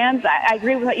 And the Rams, I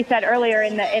agree with what you said earlier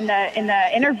in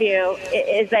the interview,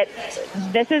 is that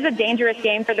this is a dangerous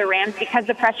game for the Rams because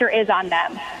the pressure is on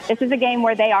them. This is a game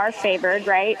where they are favored,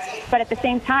 right? But at the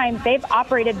same time, they've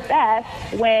operated best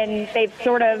when they've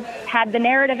sort of had the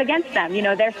narrative against them. You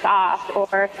know, they're soft,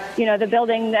 or, you know,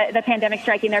 the pandemic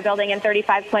striking their building and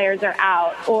 35 players are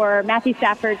out, or Matthew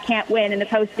Stafford can't win in the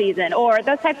postseason, or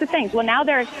those types of things. Well, now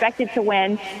they're expected to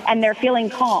win, and they're feeling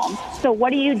calm. So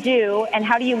what do you do, and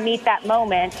how do you meet that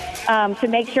moment to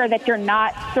make sure that you're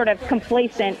not sort of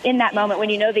complacent in that moment when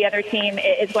you know the other team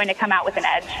is going to come out with an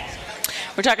edge?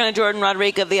 We're talking to Jordan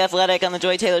Rodriguez of The Athletic on the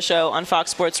Joy Taylor Show on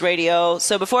Fox Sports Radio.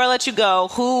 So before I let you go,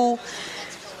 who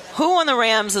on the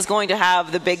Rams is going to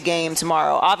have the big game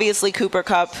tomorrow? Obviously, Cooper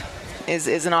Kupp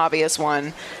is an obvious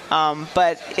one.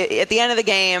 But at the end of the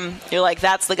game, you're like,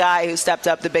 that's the guy who stepped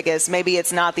up the biggest. Maybe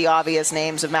it's not the obvious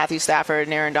names of Matthew Stafford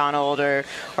and Aaron Donald or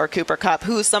Cooper Kupp.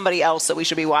 Who's somebody else that we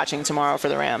should be watching tomorrow for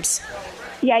the Rams?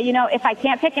 Yeah, you know, if I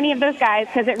can't pick any of those guys,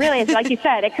 because it really is, like you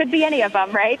said, it could be any of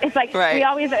them, right? It's like We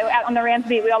always, on the Rams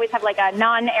beat, we always have like a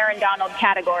non-Aaron Donald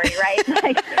category, right?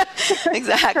 Like,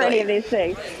 exactly. For any of these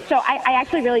things. So I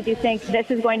actually really do think this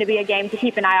is going to be a game to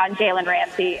keep an eye on Jalen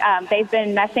Ramsey. They've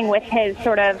been messing with his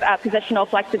sort of positional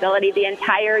flexibility the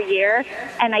entire year,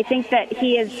 and I think that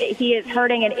he is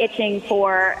hurting and itching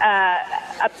for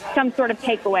some sort of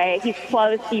takeaway. He's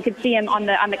close. You could see him on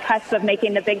the cusp of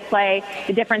making the big play,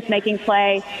 the difference-making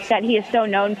play that he is so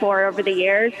known for over the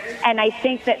years. And I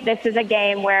think that this is a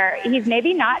game where he's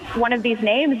maybe not one of these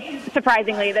names,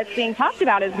 surprisingly, that's being talked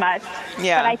about as much.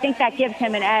 Yeah. But I think that gives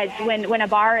him an edge. When a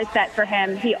bar is set for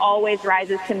him, he always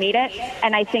rises to meet it.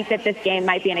 And I think that this game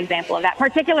might be an example of that,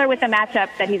 particularly with the matchup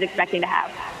that he's expecting to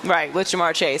have. Right, with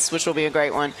Jamar Chase, which will be a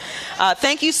great one.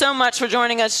 Thank you so much for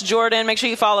joining us, Jordan. Make sure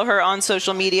you follow her on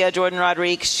social media, Jordan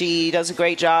Rodriguez. She does a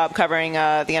great job covering the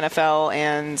NFL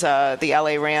and the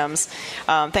LA Rams.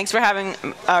 Thanks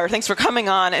for coming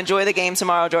on. Enjoy the game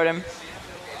tomorrow, Jordan.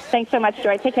 Thanks so much,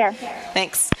 Joy. Take care.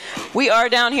 Thanks. We are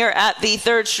down here at the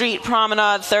 3rd Street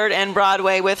Promenade, 3rd and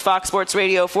Broadway with Fox Sports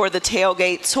Radio for the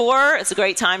Tailgate Tour. It's a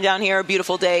great time down here, a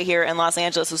beautiful day here in Los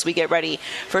Angeles as we get ready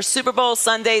for Super Bowl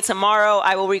Sunday tomorrow.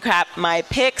 I will recap my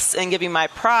picks and give you my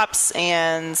props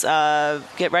and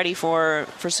get ready for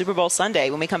Super Bowl Sunday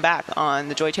when we come back on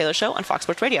the Joy Taylor Show on Fox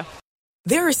Sports Radio.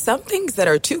 There are some things that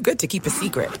are too good to keep a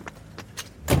secret.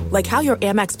 Like how your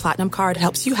Amex Platinum card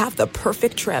helps you have the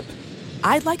perfect trip.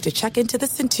 I'd like to check into the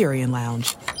Centurion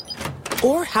Lounge.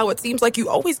 Or how it seems like you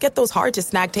always get those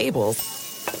hard-to-snag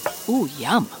tables. Ooh,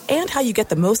 yum. And how you get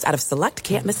the most out of select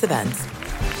can't-miss events.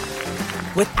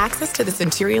 With access to the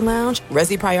Centurion Lounge,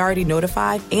 Resi Priority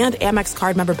Notified, and Amex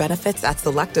card member benefits at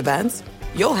select events,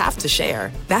 you'll have to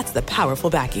share. That's the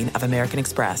powerful backing of American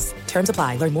Express. Terms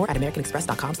apply. Learn more at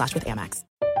americanexpress.com/withAmex.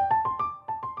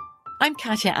 I'm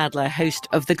Katya Adler, host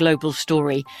of The Global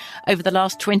Story. Over the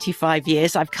last 25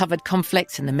 years, I've covered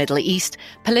conflicts in the Middle East,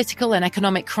 political and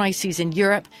economic crises in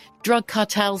Europe, drug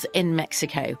cartels in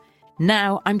Mexico.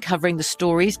 Now I'm covering the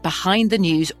stories behind the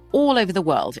news all over the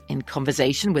world in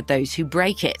conversation with those who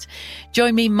break it.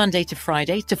 Join me Monday to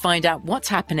Friday to find out what's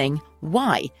happening,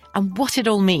 why, and what it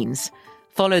all means.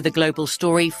 Follow The Global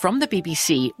Story from the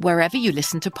BBC wherever you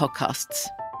listen to podcasts.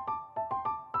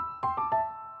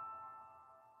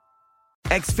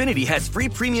 Xfinity has free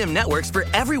premium networks for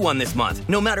everyone this month,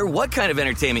 no matter what kind of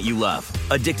entertainment you love.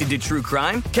 Addicted to true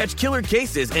crime? Catch killer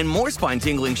cases and more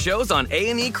spine-tingling shows on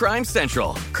A&E Crime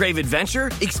Central. Crave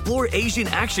adventure? Explore Asian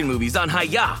action movies on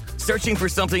Hi-YAH. Searching for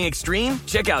something extreme?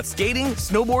 Check out skating,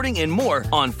 snowboarding, and more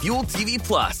on Fuel TV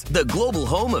Plus, the global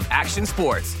home of action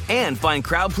sports. And find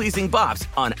crowd-pleasing bops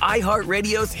on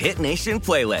iHeartRadio's Hit Nation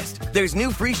playlist. There's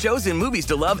new free shows and movies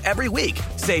to love every week.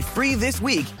 Say free this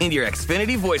week in your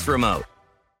Xfinity voice remote.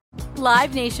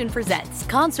 Live Nation presents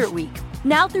Concert Week.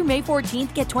 Now through May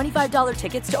 14th, get $25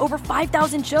 tickets to over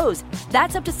 5,000 shows.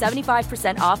 That's up to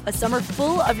 75% off a summer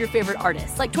full of your favorite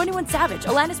artists like 21 Savage,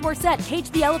 Alanis Morissette, Cage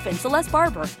the Elephant, Celeste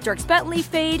Barber, Dierks Bentley,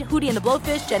 Fade, Hootie and the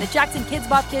Blowfish, Janet Jackson, Kids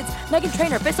Bop Kids, Meghan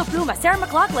Trainor, Peso Pluma, Sarah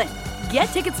McLachlan. Get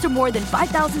tickets to more than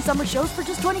 5,000 summer shows for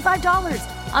just $25.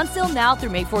 Until now through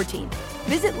May 14th.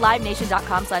 Visit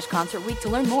LiveNation.com/Concert Week to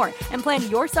learn more and plan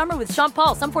your summer with Sean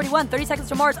Paul, Sum 41, 30 Seconds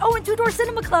to Mars, and Two Door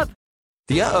Cinema Club.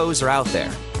 The uh-ohs are out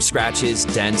there. Scratches,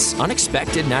 dents,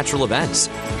 unexpected natural events.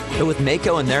 But with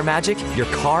Maaco and their magic, your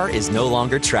car is no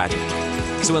longer tragic.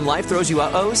 So when life throws you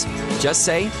uh-ohs, just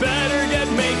say, better get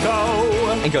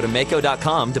Maaco. And go to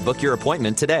Maaco.com to book your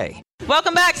appointment today.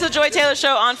 Welcome back to the Joy Taylor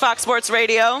Show on Fox Sports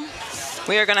Radio.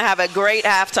 We are going to have a great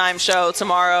halftime show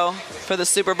tomorrow for the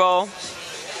Super Bowl.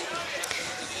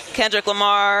 Kendrick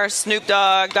Lamar, Snoop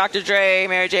Dogg, Dr. Dre,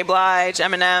 Mary J. Blige,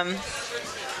 Eminem.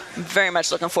 I'm very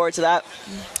much looking forward to that.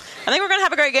 I think we're going to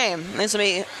have a great game. This will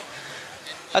be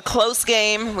a close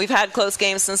game. We've had close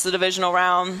games since the divisional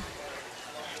round.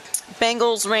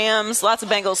 Bengals, Rams, lots of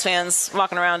Bengals fans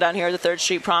walking around down here at the 3rd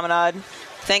Street Promenade.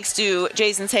 Thanks to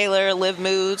Jason Taylor, Liv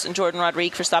Moods, and Jordan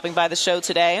Rodrigue for stopping by the show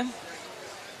today.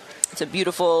 It's a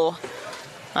beautiful,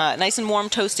 nice and warm,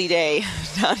 toasty day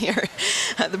down here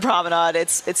at the Promenade.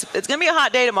 It's going to be a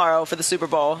hot day tomorrow for the Super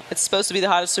Bowl. It's supposed to be the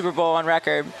hottest Super Bowl on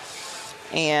record,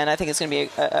 and I think it's going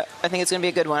to be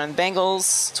a good one.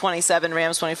 Bengals 27,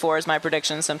 Rams 24 is my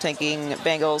prediction. So I'm thinking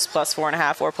Bengals plus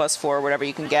 4.5 or plus 4, whatever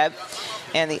you can get,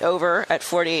 and the over at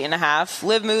 48.5.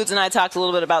 Liv Moods and I talked a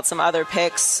little bit about some other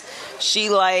picks. She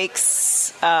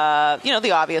likes,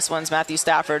 the obvious ones, Matthew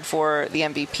Stafford for the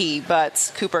MVP,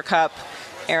 but Cooper Kupp,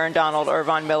 Aaron Donald, or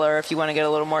Von Miller, if you want to get a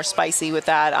little more spicy with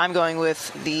that. I'm going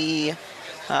with the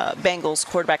Bengals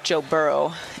quarterback Joe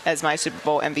Burrow as my Super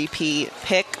Bowl MVP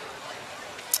pick.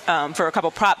 For a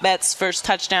couple prop bets, first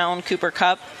touchdown, Cooper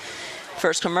Kupp.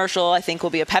 First commercial, I think, will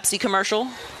be a Pepsi commercial.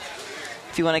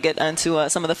 If you want to get into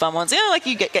some of the fun ones, like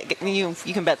you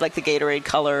you can bet like the Gatorade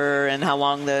color and how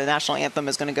long the national anthem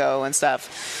is going to go and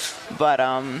stuff. But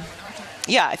I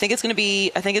think it's going to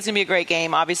be a great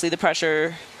game. Obviously, the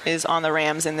pressure is on the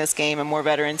Rams in this game, a more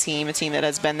veteran team, a team that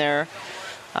has been there,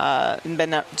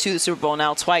 been to the Super Bowl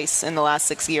now twice in the last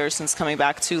 6 years since coming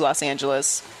back to Los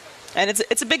Angeles. And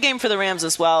it's a big game for the Rams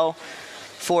as well,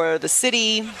 for the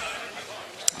city,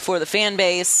 for the fan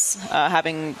base,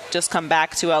 having just come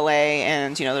back to LA,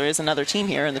 and there is another team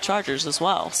here in the Chargers as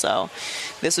well. So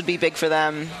this would be big for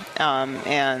them,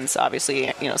 and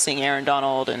obviously seeing Aaron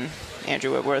Donald and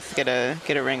Andrew Whitworth get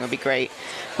a ring would be great.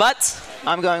 But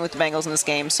I'm going with the Bengals in this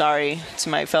game. Sorry to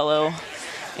my fellow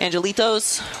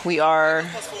Angelitos. We are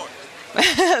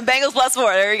Bengals plus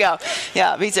 4. There you go.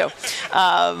 Yeah, me too. But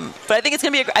I think it's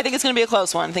gonna be a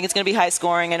close one. I think it's gonna be high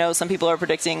scoring. I know some people are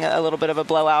predicting a little bit of a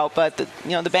blowout, but the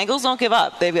Bengals don't give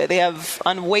up. They have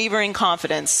unwavering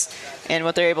confidence in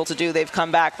what they're able to do. They've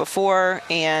come back before,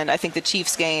 and I think the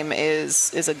Chiefs game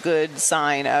is a good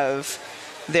sign of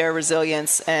their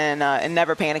resilience and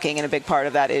never panicking. And a big part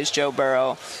of that is Joe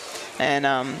Burrow. And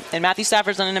Matthew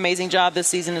Stafford's done an amazing job this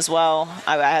season as well.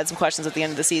 I had some questions at the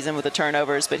end of the season with the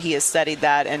turnovers, but he has studied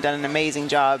that and done an amazing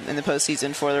job in the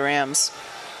postseason for the Rams.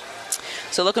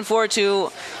 So looking forward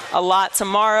to a lot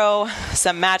tomorrow.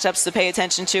 Some matchups to pay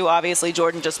attention to. Obviously,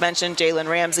 Jordan just mentioned Jalen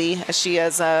Ramsey, as she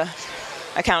has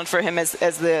accounted for him as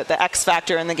the X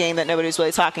factor in the game that nobody's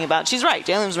really talking about. She's right.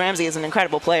 Jalen Ramsey is an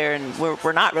incredible player, and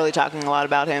we're not really talking a lot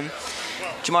about him.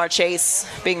 Jamar Chase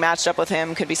being matched up with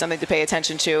him could be something to pay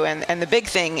attention to. And the big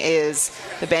thing is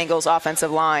the Bengals'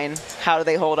 offensive line. How do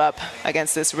they hold up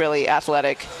against this really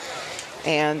athletic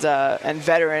and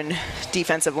veteran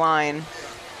defensive line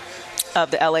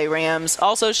of the LA Rams?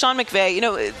 Also, Sean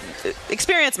McVay,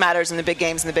 experience matters in the big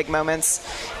games and the big moments.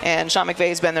 And Sean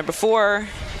McVay's been there before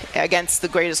against the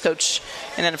greatest coach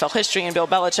in NFL history in Bill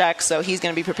Belichick. So he's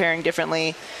going to be preparing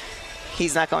differently.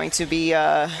 He's not going to be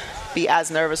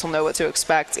as nervous. He'll know what to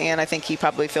expect, and I think he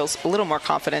probably feels a little more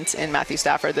confident in Matthew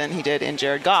Stafford than he did in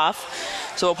Jared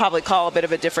Goff. So we'll probably call a bit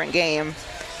of a different game.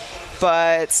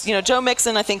 But, Joe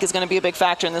Mixon, I think, is going to be a big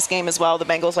factor in this game as well. The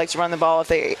Bengals like to run the ball. If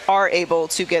they are able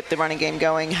to get the running game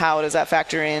going, how does that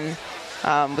factor in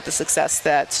with the success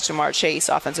that Jamar Chase,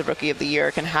 Offensive Rookie of the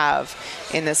Year, can have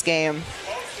in this game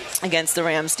against the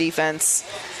Rams defense?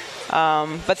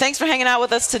 But thanks for hanging out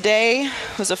with us today.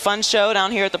 It was a fun show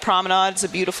down here at the Promenade. It's a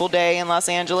beautiful day in Los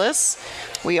Angeles.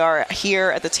 We are here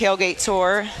at the Tailgate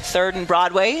Tour, 3rd and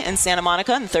Broadway in Santa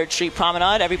Monica and 3rd Street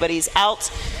Promenade. Everybody's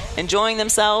out enjoying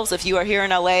themselves. If you are here in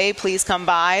LA, please come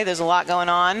by. There's a lot going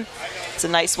on. It's a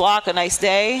nice walk, a nice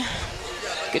day.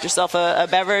 Get yourself a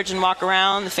beverage and walk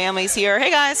around. The family's here.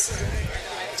 Hey, guys.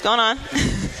 What's going on?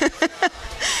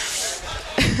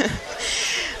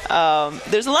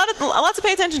 There's a lot to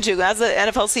pay attention to as the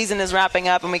NFL season is wrapping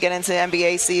up and we get into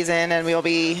NBA season, and we'll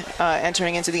be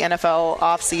entering into the NFL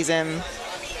offseason.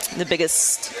 The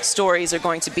biggest stories are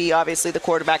going to be obviously the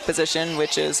quarterback position,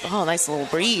 which is, nice little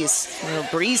breeze. A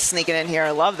little breeze sneaking in here.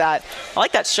 I love that. I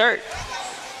like that shirt.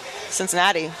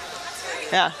 Cincinnati.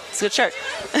 Yeah, it's a good shirt.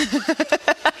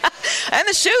 And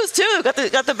the shoes, too.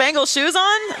 Got the Bengals shoes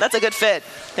on. That's a good fit.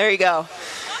 There you go.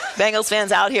 Bengals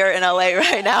fans out here in LA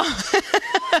right now.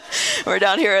 We're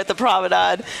down here at the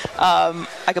Promenade.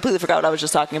 I completely forgot what I was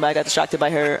just talking about. I got distracted by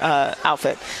her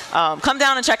outfit. Come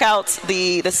down and check out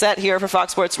the set here for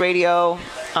Fox Sports Radio.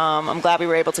 I'm glad we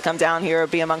were able to come down here,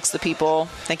 be amongst the people.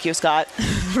 Thank you, Scott,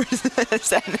 for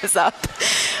setting this up.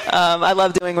 I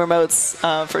love doing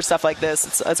remotes for stuff like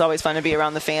this. It's always fun to be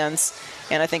around the fans.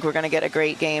 And I think we're going to get a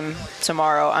great game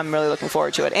tomorrow. I'm really looking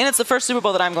forward to it. And it's the first Super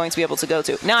Bowl that I'm going to be able to go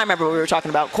to. Now I remember what we were talking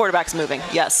about, quarterbacks moving.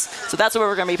 Yes. So that's what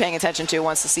we're going to be paying attention to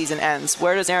once the season ends.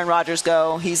 Where does Aaron Rodgers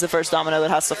go? He's the first domino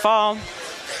that has to fall.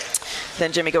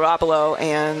 Then Jimmy Garoppolo,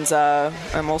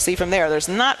 and we'll see from there. There's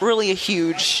not really a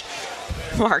huge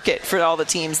market for all the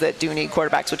teams that do need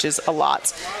quarterbacks, which is a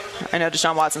lot. I know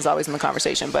Deshaun Watson's always in the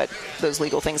conversation, but those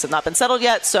legal things have not been settled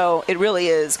yet, so it really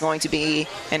is going to be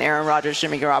an Aaron Rodgers,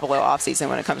 Jimmy Garoppolo offseason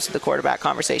when it comes to the quarterback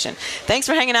conversation. Thanks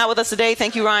for hanging out with us today.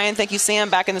 Thank you, Ryan. Thank you, Sam,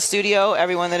 back in the studio,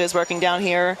 everyone that is working down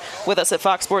here with us at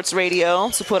Fox Sports Radio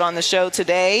to put on the show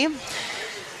today.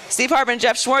 Steve Hartman and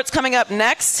Jeff Schwartz coming up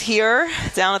next here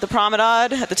down at the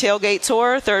Promenade at the Tailgate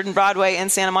Tour, 3rd and Broadway in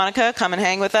Santa Monica. Come and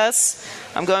hang with us.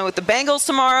 I'm going with the Bengals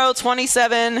tomorrow,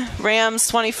 27, Rams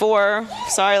 24.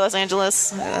 Sorry, Los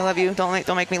Angeles. I love you. Don't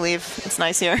make me leave. It's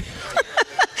nice here.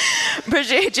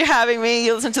 Appreciate you having me.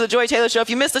 You listen to the Joy Taylor Show. If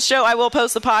you missed the show, I will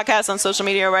post the podcast on social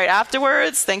media right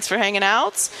afterwards. Thanks for hanging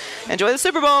out. Enjoy the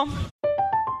Super Bowl.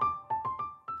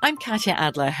 I'm Katya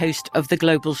Adler, host of The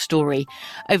Global Story.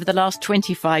 Over the last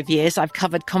 25 years, I've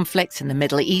covered conflicts in the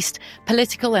Middle East,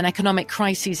 political and economic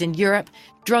crises in Europe,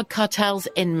 drug cartels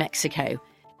in Mexico.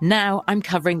 Now I'm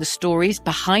covering the stories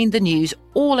behind the news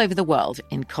all over the world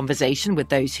in conversation with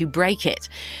those who break it.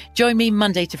 Join me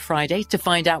Monday to Friday to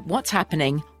find out what's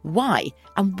happening, why,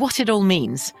 and what it all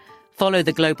means. Follow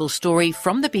The Global Story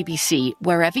from the BBC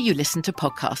wherever you listen to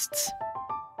podcasts.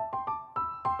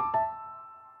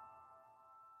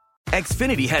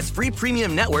 Xfinity has free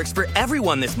premium networks for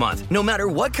everyone this month, no matter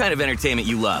what kind of entertainment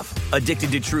you love.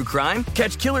 Addicted to true crime?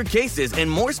 Catch killer cases and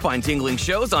more spine-tingling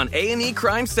shows on A&E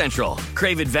Crime Central.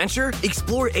 Crave adventure?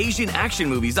 Explore Asian action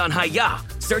movies on Hi-YAH.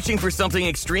 Searching for something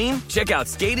extreme? Check out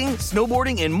skating,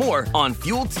 snowboarding, and more on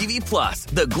Fuel TV Plus,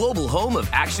 the global home of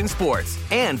action sports.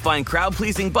 And find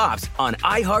crowd-pleasing bops on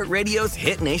iHeartRadio's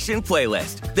Hit Nation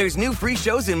playlist. There's new free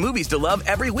shows and movies to love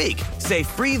every week. Say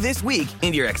free this week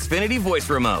in your Xfinity voice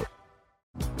remote.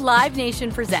 Live Nation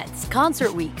presents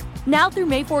Concert Week. Now through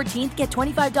May 14th, get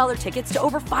 $25 tickets to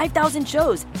over 5,000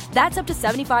 shows. That's up to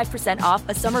 75% off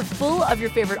a summer full of your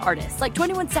favorite artists like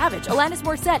 21 Savage, Alanis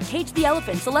Morissette, Cage the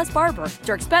Elephant, Celeste Barber,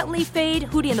 Dierks Bentley, Fade,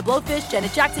 Hootie and the Blowfish,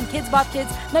 Janet Jackson, Kids Bop Kids,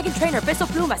 Meghan Trainor, Peso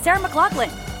Pluma, Sarah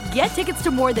McLachlan. Get tickets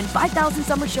to more than 5,000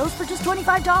 summer shows for just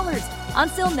 $25.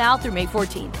 Until now through May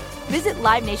 14th. Visit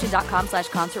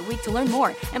LiveNation.com/Concert Week to learn more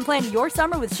and plan your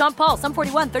summer with Sean Paul, Sum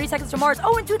 41, 30 Seconds to Mars,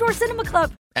 and Two Door Cinema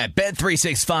Club. At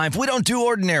Bet365, we don't do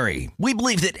ordinary. We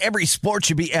believe that every sport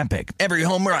should be epic. Every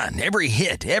home run, every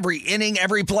hit, every inning,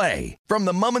 every play. From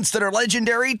the moments that are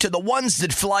legendary to the ones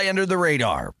that fly under the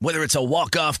radar. Whether it's a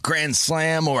walk-off grand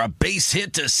slam or a base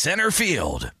hit to center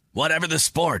field. Whatever the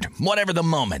sport, whatever the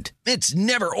moment, it's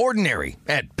never ordinary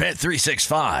at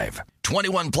Bet365.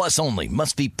 21 plus only.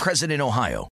 Must be present in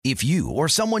Ohio. If you or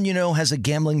someone you know has a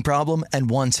gambling problem and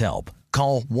wants help,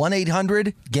 call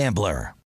 1-800-GAMBLER.